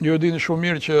ju e dini shumë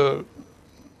mirë që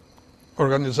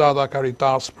organizata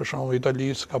Caritas, për shembull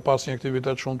Italisë, ka pas një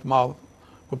aktivitet shumë të madh.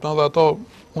 Kupton dhe ato,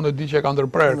 unë e di që ka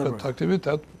ndërprerë këtë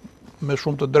aktivitet me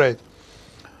shumë të drejtë.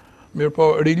 Mirë po,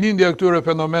 rilindja këtyre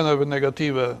fenomeneve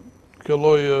negative, kjo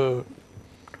lloj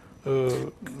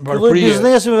varfërie,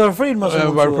 biznesi me varfërinë, më së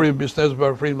varfëri, biznes me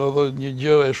varfërinë, edhe një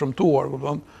gjë e shëmtuar,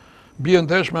 kupton, bie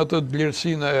ndesh me atë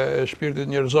lirësinë e shpirtit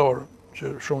njerëzor,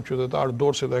 që shumë qytetarë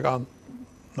Durresit e kanë,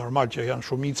 normal që janë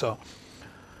shumica.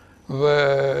 Dhe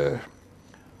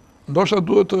ndoshta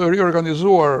duhet të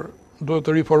riorganizuar, duhet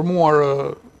të riformuar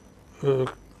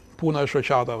puna e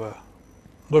shoqatave.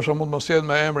 Ndoshta mund mos jetë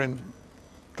me emrin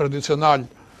tradicional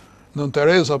Nën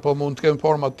Tereza, po mund të kenë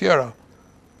forma të tjera.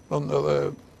 Edhe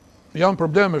janë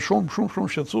probleme shumë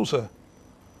shqetësuese.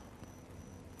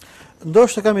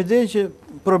 Ndoshta kam idenë që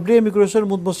problemi kryesor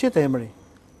mund mos jetë emri.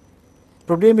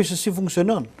 Problemi është se si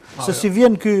funksionon, se si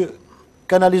vjen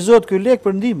kanalizohet ky lek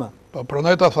për ndihmë. Po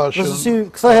pronoj ta thash. Se si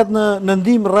kthehet në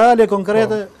ndihmë reale,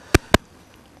 konkrete.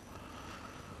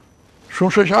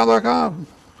 Shumë shoqata ka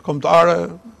kombëtare,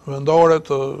 vendore,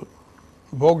 të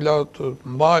vogla, të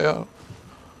mëdha.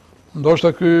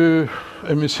 Ndoshta ky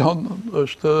emision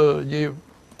është një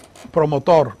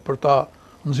promotor për ta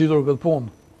nxitur këtë punë.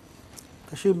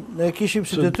 Ne kishim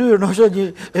si detyrë ndoshta një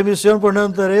emision për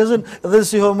Nën Terezën dhe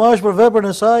si homazh për veprën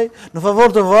e saj në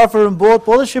favor të varfërve në botë,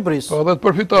 po edhe Shqipërisë. Po edhe të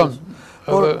përfitojmë.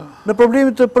 Por në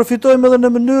problemin të përfitojmë edhe në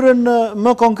mënyrën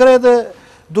më konkrete,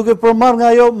 duke përmarrë nga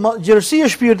ajo gjerësia e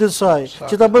shpirtit të saj,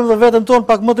 që ta bëjmë dhe veten tonë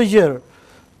pak më të gjerë,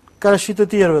 karashit të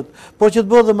tjerëve, por që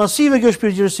të bëhet dhe masive kjo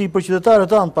shpirtgjërësi për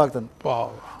qytetarët tanë paktën.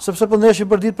 Po. Sepse po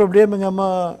ndeshim për ditë probleme nga më.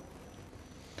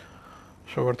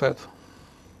 Shumë vërtet.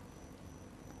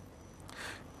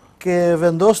 Ke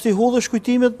vendos ti hudhësh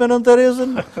kujtimet me Nën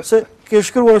Terezën, se ke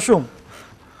shkruar shumë.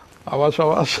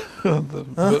 Avash.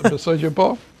 Besoj që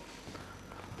po.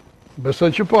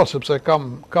 Besoj që po, sepse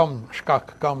kam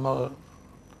shkak,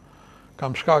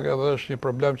 kam shkak edhe është një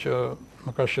problem që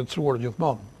më ka shqetësuar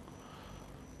gjithmonë.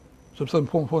 Sepse në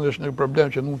fund është një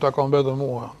problem që nuk takon vetëm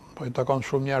mua, po i takon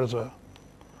shumë njerëzve.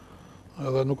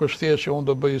 Edhe nuk është thjesht që unë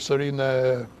do bëj historinë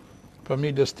e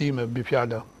familjes time, mbi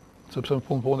fjala, sepse në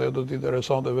fund do të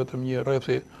interesonte vetëm një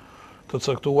rrethi të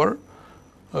caktuar,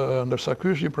 ndërsa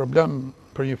ky është një problem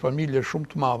për një familje shumë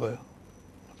të madhe,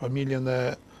 familjen e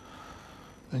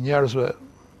njerëzve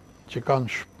që kanë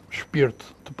shpirt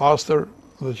të pastër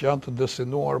dhe që janë të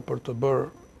destinuar për të bërë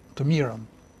të mirën.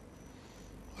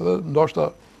 Edhe ndoshta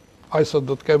ai sa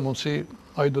do të kemë mundësi,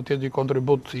 ai do të jetë një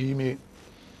kontribut i imi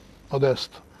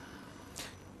modest.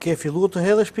 Ke filluar të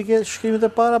hedhësh pikë shkrimet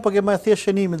e para, apo ke më thjesht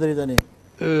shënime deri tani?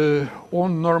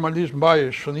 Unë normalisht mbaj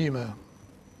shënime.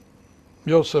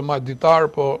 Jo se më ditar,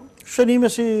 po shënime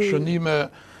si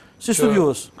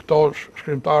studiues. Këto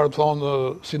shkrimtarët thonë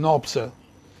sinopse,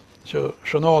 që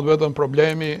shënohet vetëm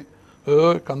problemi,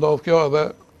 ka ndodhur kjo edhe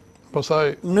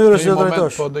pastaj në një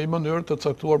moment, po në një mënyrë të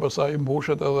caktuar pastaj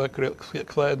mbushet edhe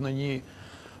kthehet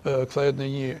në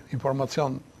një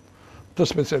informacion të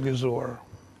specializuar.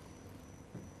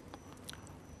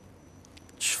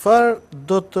 Çfarë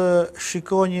do të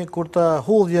shikoni kur ta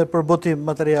hudhje për botim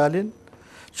materialin?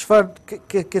 Çfarë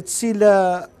ke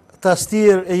cila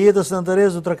tastier e jetës Nën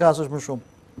Terezë do të trakasosh më shumë?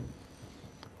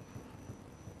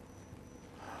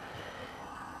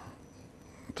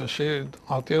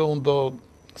 Atje unë do,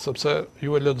 sepse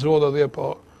ju e lexuat atje,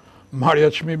 po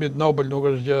marrja e çmimit Nobel nuk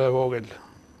është gjë e vogël.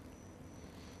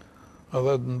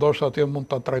 Edhe ndoshta atje mund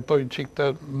ta trajtoj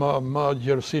çikte më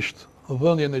gjerësisht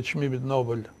dhënien e çmimit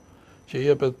Nobel që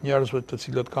jepet njerëzve të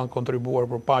cilët kanë kontribuar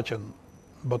për paqen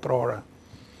botërore.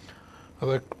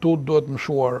 Edhe këtu duhet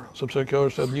mshuar, sepse kjo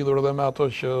është e lidhur edhe me ato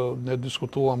që ne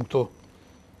diskutuam këtu.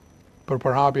 për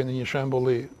përhapjen e një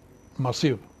shembulli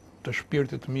masiv të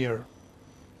shpirtit mirë,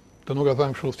 të nuk e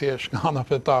them kështu thjesht nga ana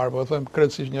fetare, po e them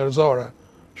krejtësisht njerëzore.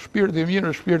 Shpirti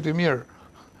mirë, shpirti mirë.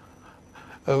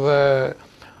 Dhe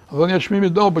dhënia e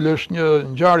çmimit Nobel është një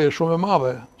ngjarje shumë e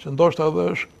madhe, që ndoshta edhe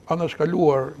është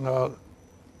anashkaluar nga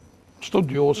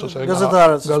studiosë ose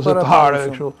gazetare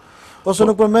kështu. Ose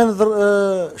nuk përmendet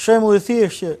shembulli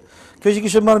thjesht që kjo që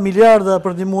kishte marrë miliarda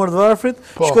për ndihmuar të varfrit,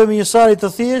 shkoi me një sari të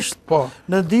thjesht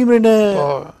në dimrin e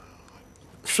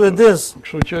suedez.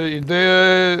 Kështu që ideja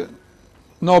e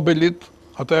Nobelit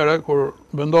atëherë kur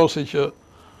vendosi që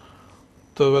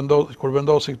kur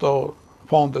vendosi këto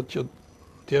fondet që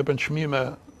të jepen çmime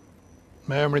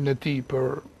me emrin e tij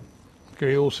për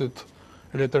krijuesit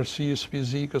e letërsisë,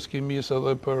 fizikës, kimisë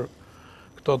edhe për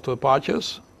këto të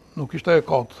paqes, nuk ishte e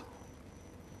kotë.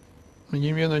 Në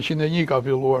 1901 ka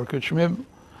filluar ky çmim,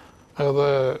 edhe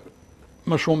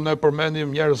më shumë ne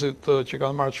përmendim njerëzit që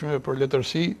kanë marrë çmime për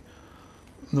letërsi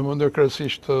në mënyrë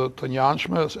krejtësisht të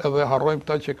njanshme, edhe harrojmë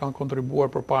këta që kanë kontribuar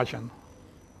për paqen.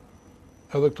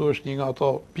 Edhe këtu është një nga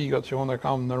ato pikat që unë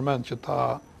kam nërmend që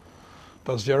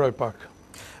ta zgjeroj pak.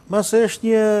 Mase është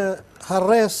një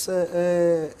harresë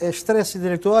e shtresit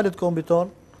intelektualit kombit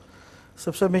tonë,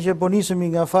 sepse me që po nisemi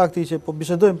nga fakti që po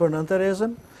bisedojmë për Nën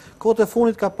Terezën, kohët e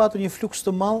fundit ka patur një fluks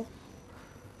të madh,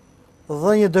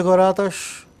 dhënje dekoratash,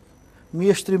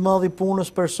 mjeshtri madh i punës,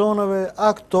 personave,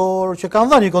 aktorë që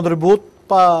kanë dhënë një kontribut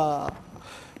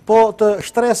po të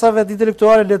shtresave të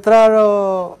intelektuale, letrare,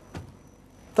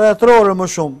 teatrore më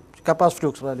shumë, që ka pas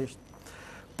fluks realisht.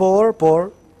 Por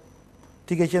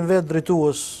ti ke qenë vetë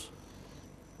drejtues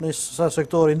në sa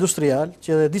sektor industrial,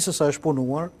 që edhe di se sa është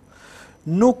punuar,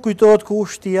 nuk kujtohet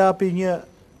kush t'i japi një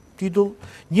titull,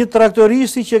 një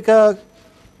traktoristi që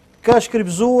ka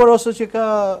shkripzuar ose që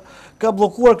ka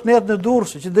bllokuar knetën e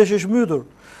Durrësit, që desh është mbytur.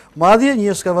 Madje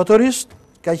një ekskavatorist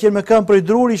ka qenë me këmbë prej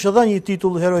druri, ishte dhënë një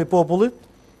titull heroi popullit,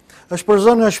 është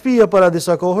përzon nga shtëpia para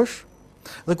disa kohësh,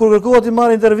 dhe kur kërkohet i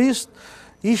marrë intervistë,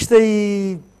 ishte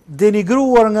i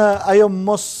denigruar nga ajo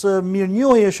mos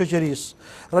mirënjohje e shoqërisë.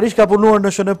 Realisht ka punuar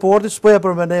në Shën e Portit, s'po ja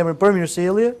përmend emrin për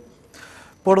mirësjellje,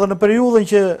 por dhe në periudhën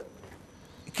që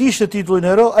kishte titullin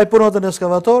hero, ai punonte në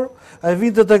ekskavator, ai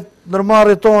vinte tek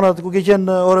ndërmarrjet tona ku ke qenë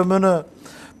në ORMN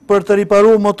për të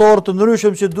riparuar motorë të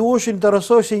ndryshëm që duheshin,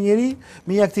 interesoi si njëri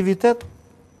me një aktivitet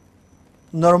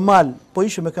normal, po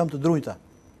ishte me këmbë të drujta.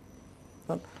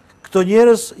 Këto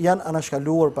njerëz janë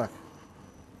anashkaluar pak.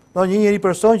 Një njeri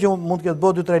person që mund të ketë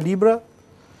bërë 2-3 libra,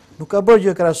 nuk ka bërë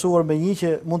gjë krahasuar me një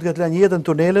që mund të ketë lënë jetën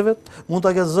tuneleve, mund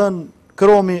ta ketë zënë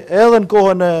kromi edhe në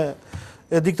kohën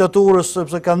e diktaturës,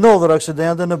 sepse ka ndodhur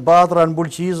aksidente në Batra, në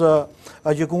Bulqiza,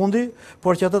 Agjekundi,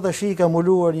 por që ata tash i ka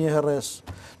mbuluar një herres.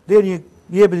 Deri një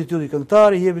jepet i tillë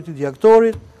këngëtari, jepet i tillë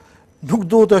aktorit, nuk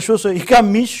duhet ashtu se i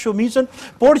kam miq shumicën,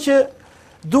 por që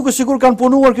duke sikur kanë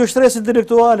punuar kjo shtresë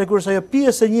intelektuale, kurse ajo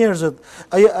pjesë e njerëzit,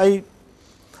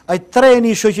 ai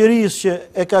treni i shoqërisë që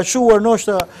e ka shuar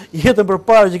ndoshta jetën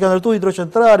përpara, që ka ndërtuar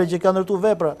hidrocentrale, që ka ndërtuar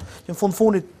vepra, që në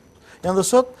fundit janë dhe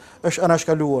sot, është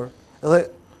anashkaluar. Dhe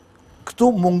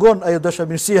këtu mungon ajo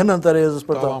dashamirësia Nën Terezës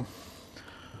për ta.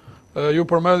 Ju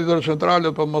përmendit hidrocentralet,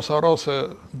 po mos harro se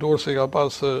Durrësi ka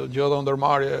pas gjithë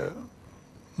ndërmarrje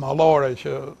mallore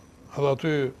që edhe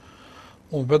aty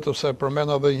unë vetëm se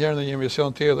përmenda dhe njërë në një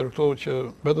emision tjetër këtu që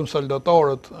vetëm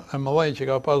saldatorët e mëdhenj që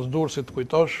ka pas Durrësit të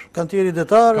kujtosh. Kantierit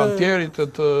detar. Kantierit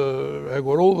të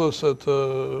Egorudhës, të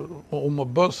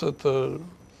UMB-s, të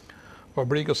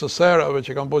fabrikës së serave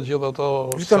që kanë bërë gjithë ato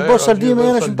sera. Kanë bërë saldime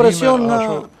e në shumë presion nga...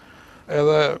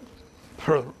 Edhe,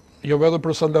 jo vetëm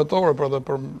për saldatorë, por edhe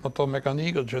për ato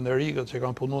mekanikët, generikët që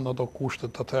kanë punu në ato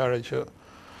kushtet atëherë që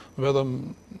vetëm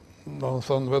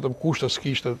vetëm kushte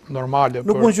s'kishte normale.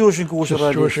 Nuk mund quheshin kushte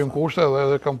realisht. Quheshin kushte dhe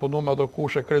edhe kam punuar me ato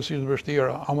kushte krejtësisht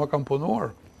vështira, ama kam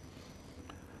punuar.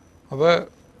 Dhe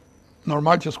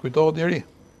normal që s'kujtohet njeri.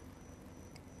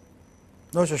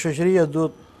 Që shoqëria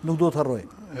nuk duhet harroj.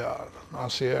 Ja,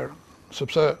 asnjëherë.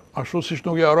 Sepse ashtu siç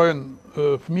nuk i harrojnë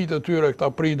fëmijët e tyre këta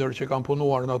prindër që kanë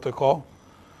punuar në atë kohë,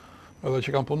 edhe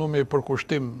që kanë punuar me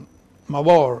përkushtim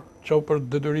madhor, qoftë për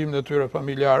detyrimin e tyre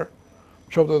familjar,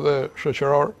 qoftë edhe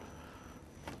shoqëror.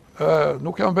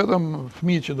 Nuk janë vetëm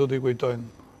fëmijët që do t'i kujtojnë.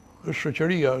 Është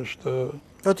shoqëria, është...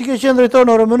 Ti ke qenë drejtor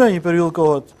në ORMN një periudhë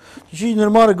kohët, që ishte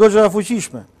ndërmarrje goxha e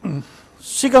fuqishme.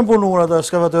 Si kanë punuar ata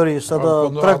ekskavatoristë, ata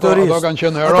traktoristë, ato kanë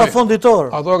qenë heroj. Ata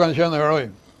fonditor. Ato kanë qenë heroj.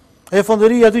 E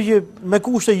fonderia aty që me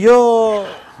kushte jo...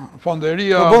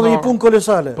 Fonderia... Po bëndë një punë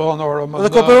kolosale. Po, në ORMN...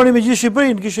 Dhe kooperoni me gjithë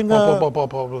Shqipërinë, kishin nga...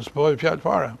 Po, s'poj fjalë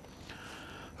fare.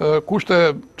 Kushte,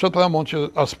 që të themon që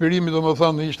aspirimi do më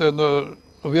thënë ishte në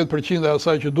 10% e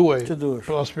asaj që duhej.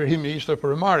 Aspirimi ishte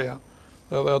përmarrja.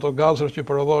 edhe ato gazet që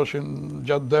prodhoshin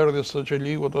gjatë derdhjes së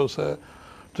qelikut ose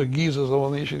të gizës,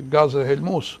 dhe ishin gaze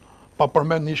helmus, pa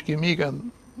përmend një shkimiken,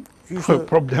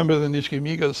 problemet e një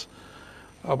shkimikës,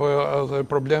 apo edhe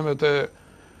problemet e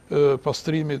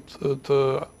pastrimit të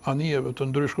anijeve, të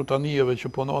ndryshkut anijeve që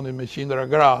punonin me qindra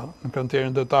gra në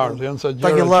kanterin detar.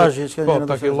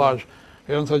 Takillazh.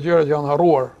 Janë sa gjëra që janë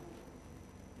harruar.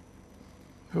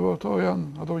 Jo, ato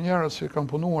janë ato njerëz që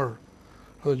kanë punuar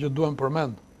edhe që duhen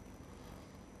përmend.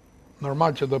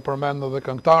 Normal që do përmend edhe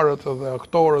këngëtarët, edhe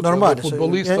aktorët, edhe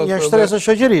futbollistët. Janë shtresë e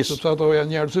shoqërisë. Sepse ato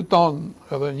janë njerëzit tonë,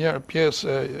 edhe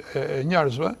pjesë e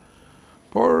njerëzve,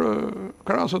 por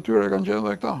krahas atyre kanë qenë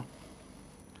edhe këta.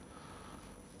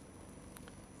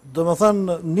 Do më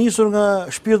thënë, nisur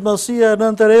nga shpirtëmësia e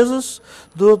Nën Terezës,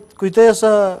 duhet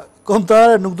kujtesa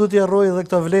kombëtare nuk duhet t'i harrojë edhe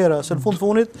këta vlera, se në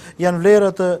fundit janë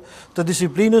vlera të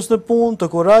disiplinës në punë, të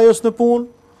kurajës në punë,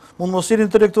 mund mos jenë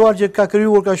intelektual që ka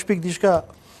krijuar, ka shpik diçka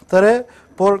të re,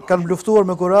 por kanë luftuar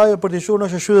me kurajë për të shkuar në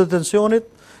shëshytje të tensionit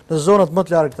në zonat më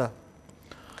të largëta.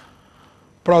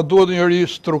 Pra duhet një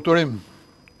ristrukturim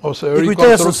ose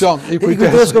rikonstruksion i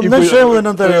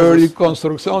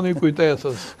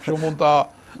kujtesës. Kështu mund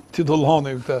ta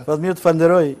titulloni këtë. Fatmir, të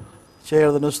falenderoj që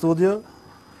erdhe në studio,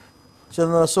 që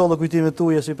në nasollë kujtimet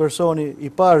tuaja si personi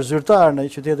i parë zyrtar në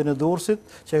qytetin e Durrësit,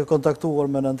 që ka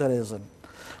kontaktuar me Nën Terezën.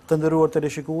 Të nderuar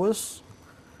teleshikues,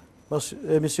 pas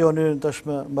emisionin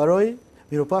tashmë mbaroi,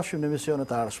 mirupafshim në emisionet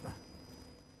të ardhshme.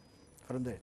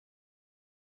 Faleminderit.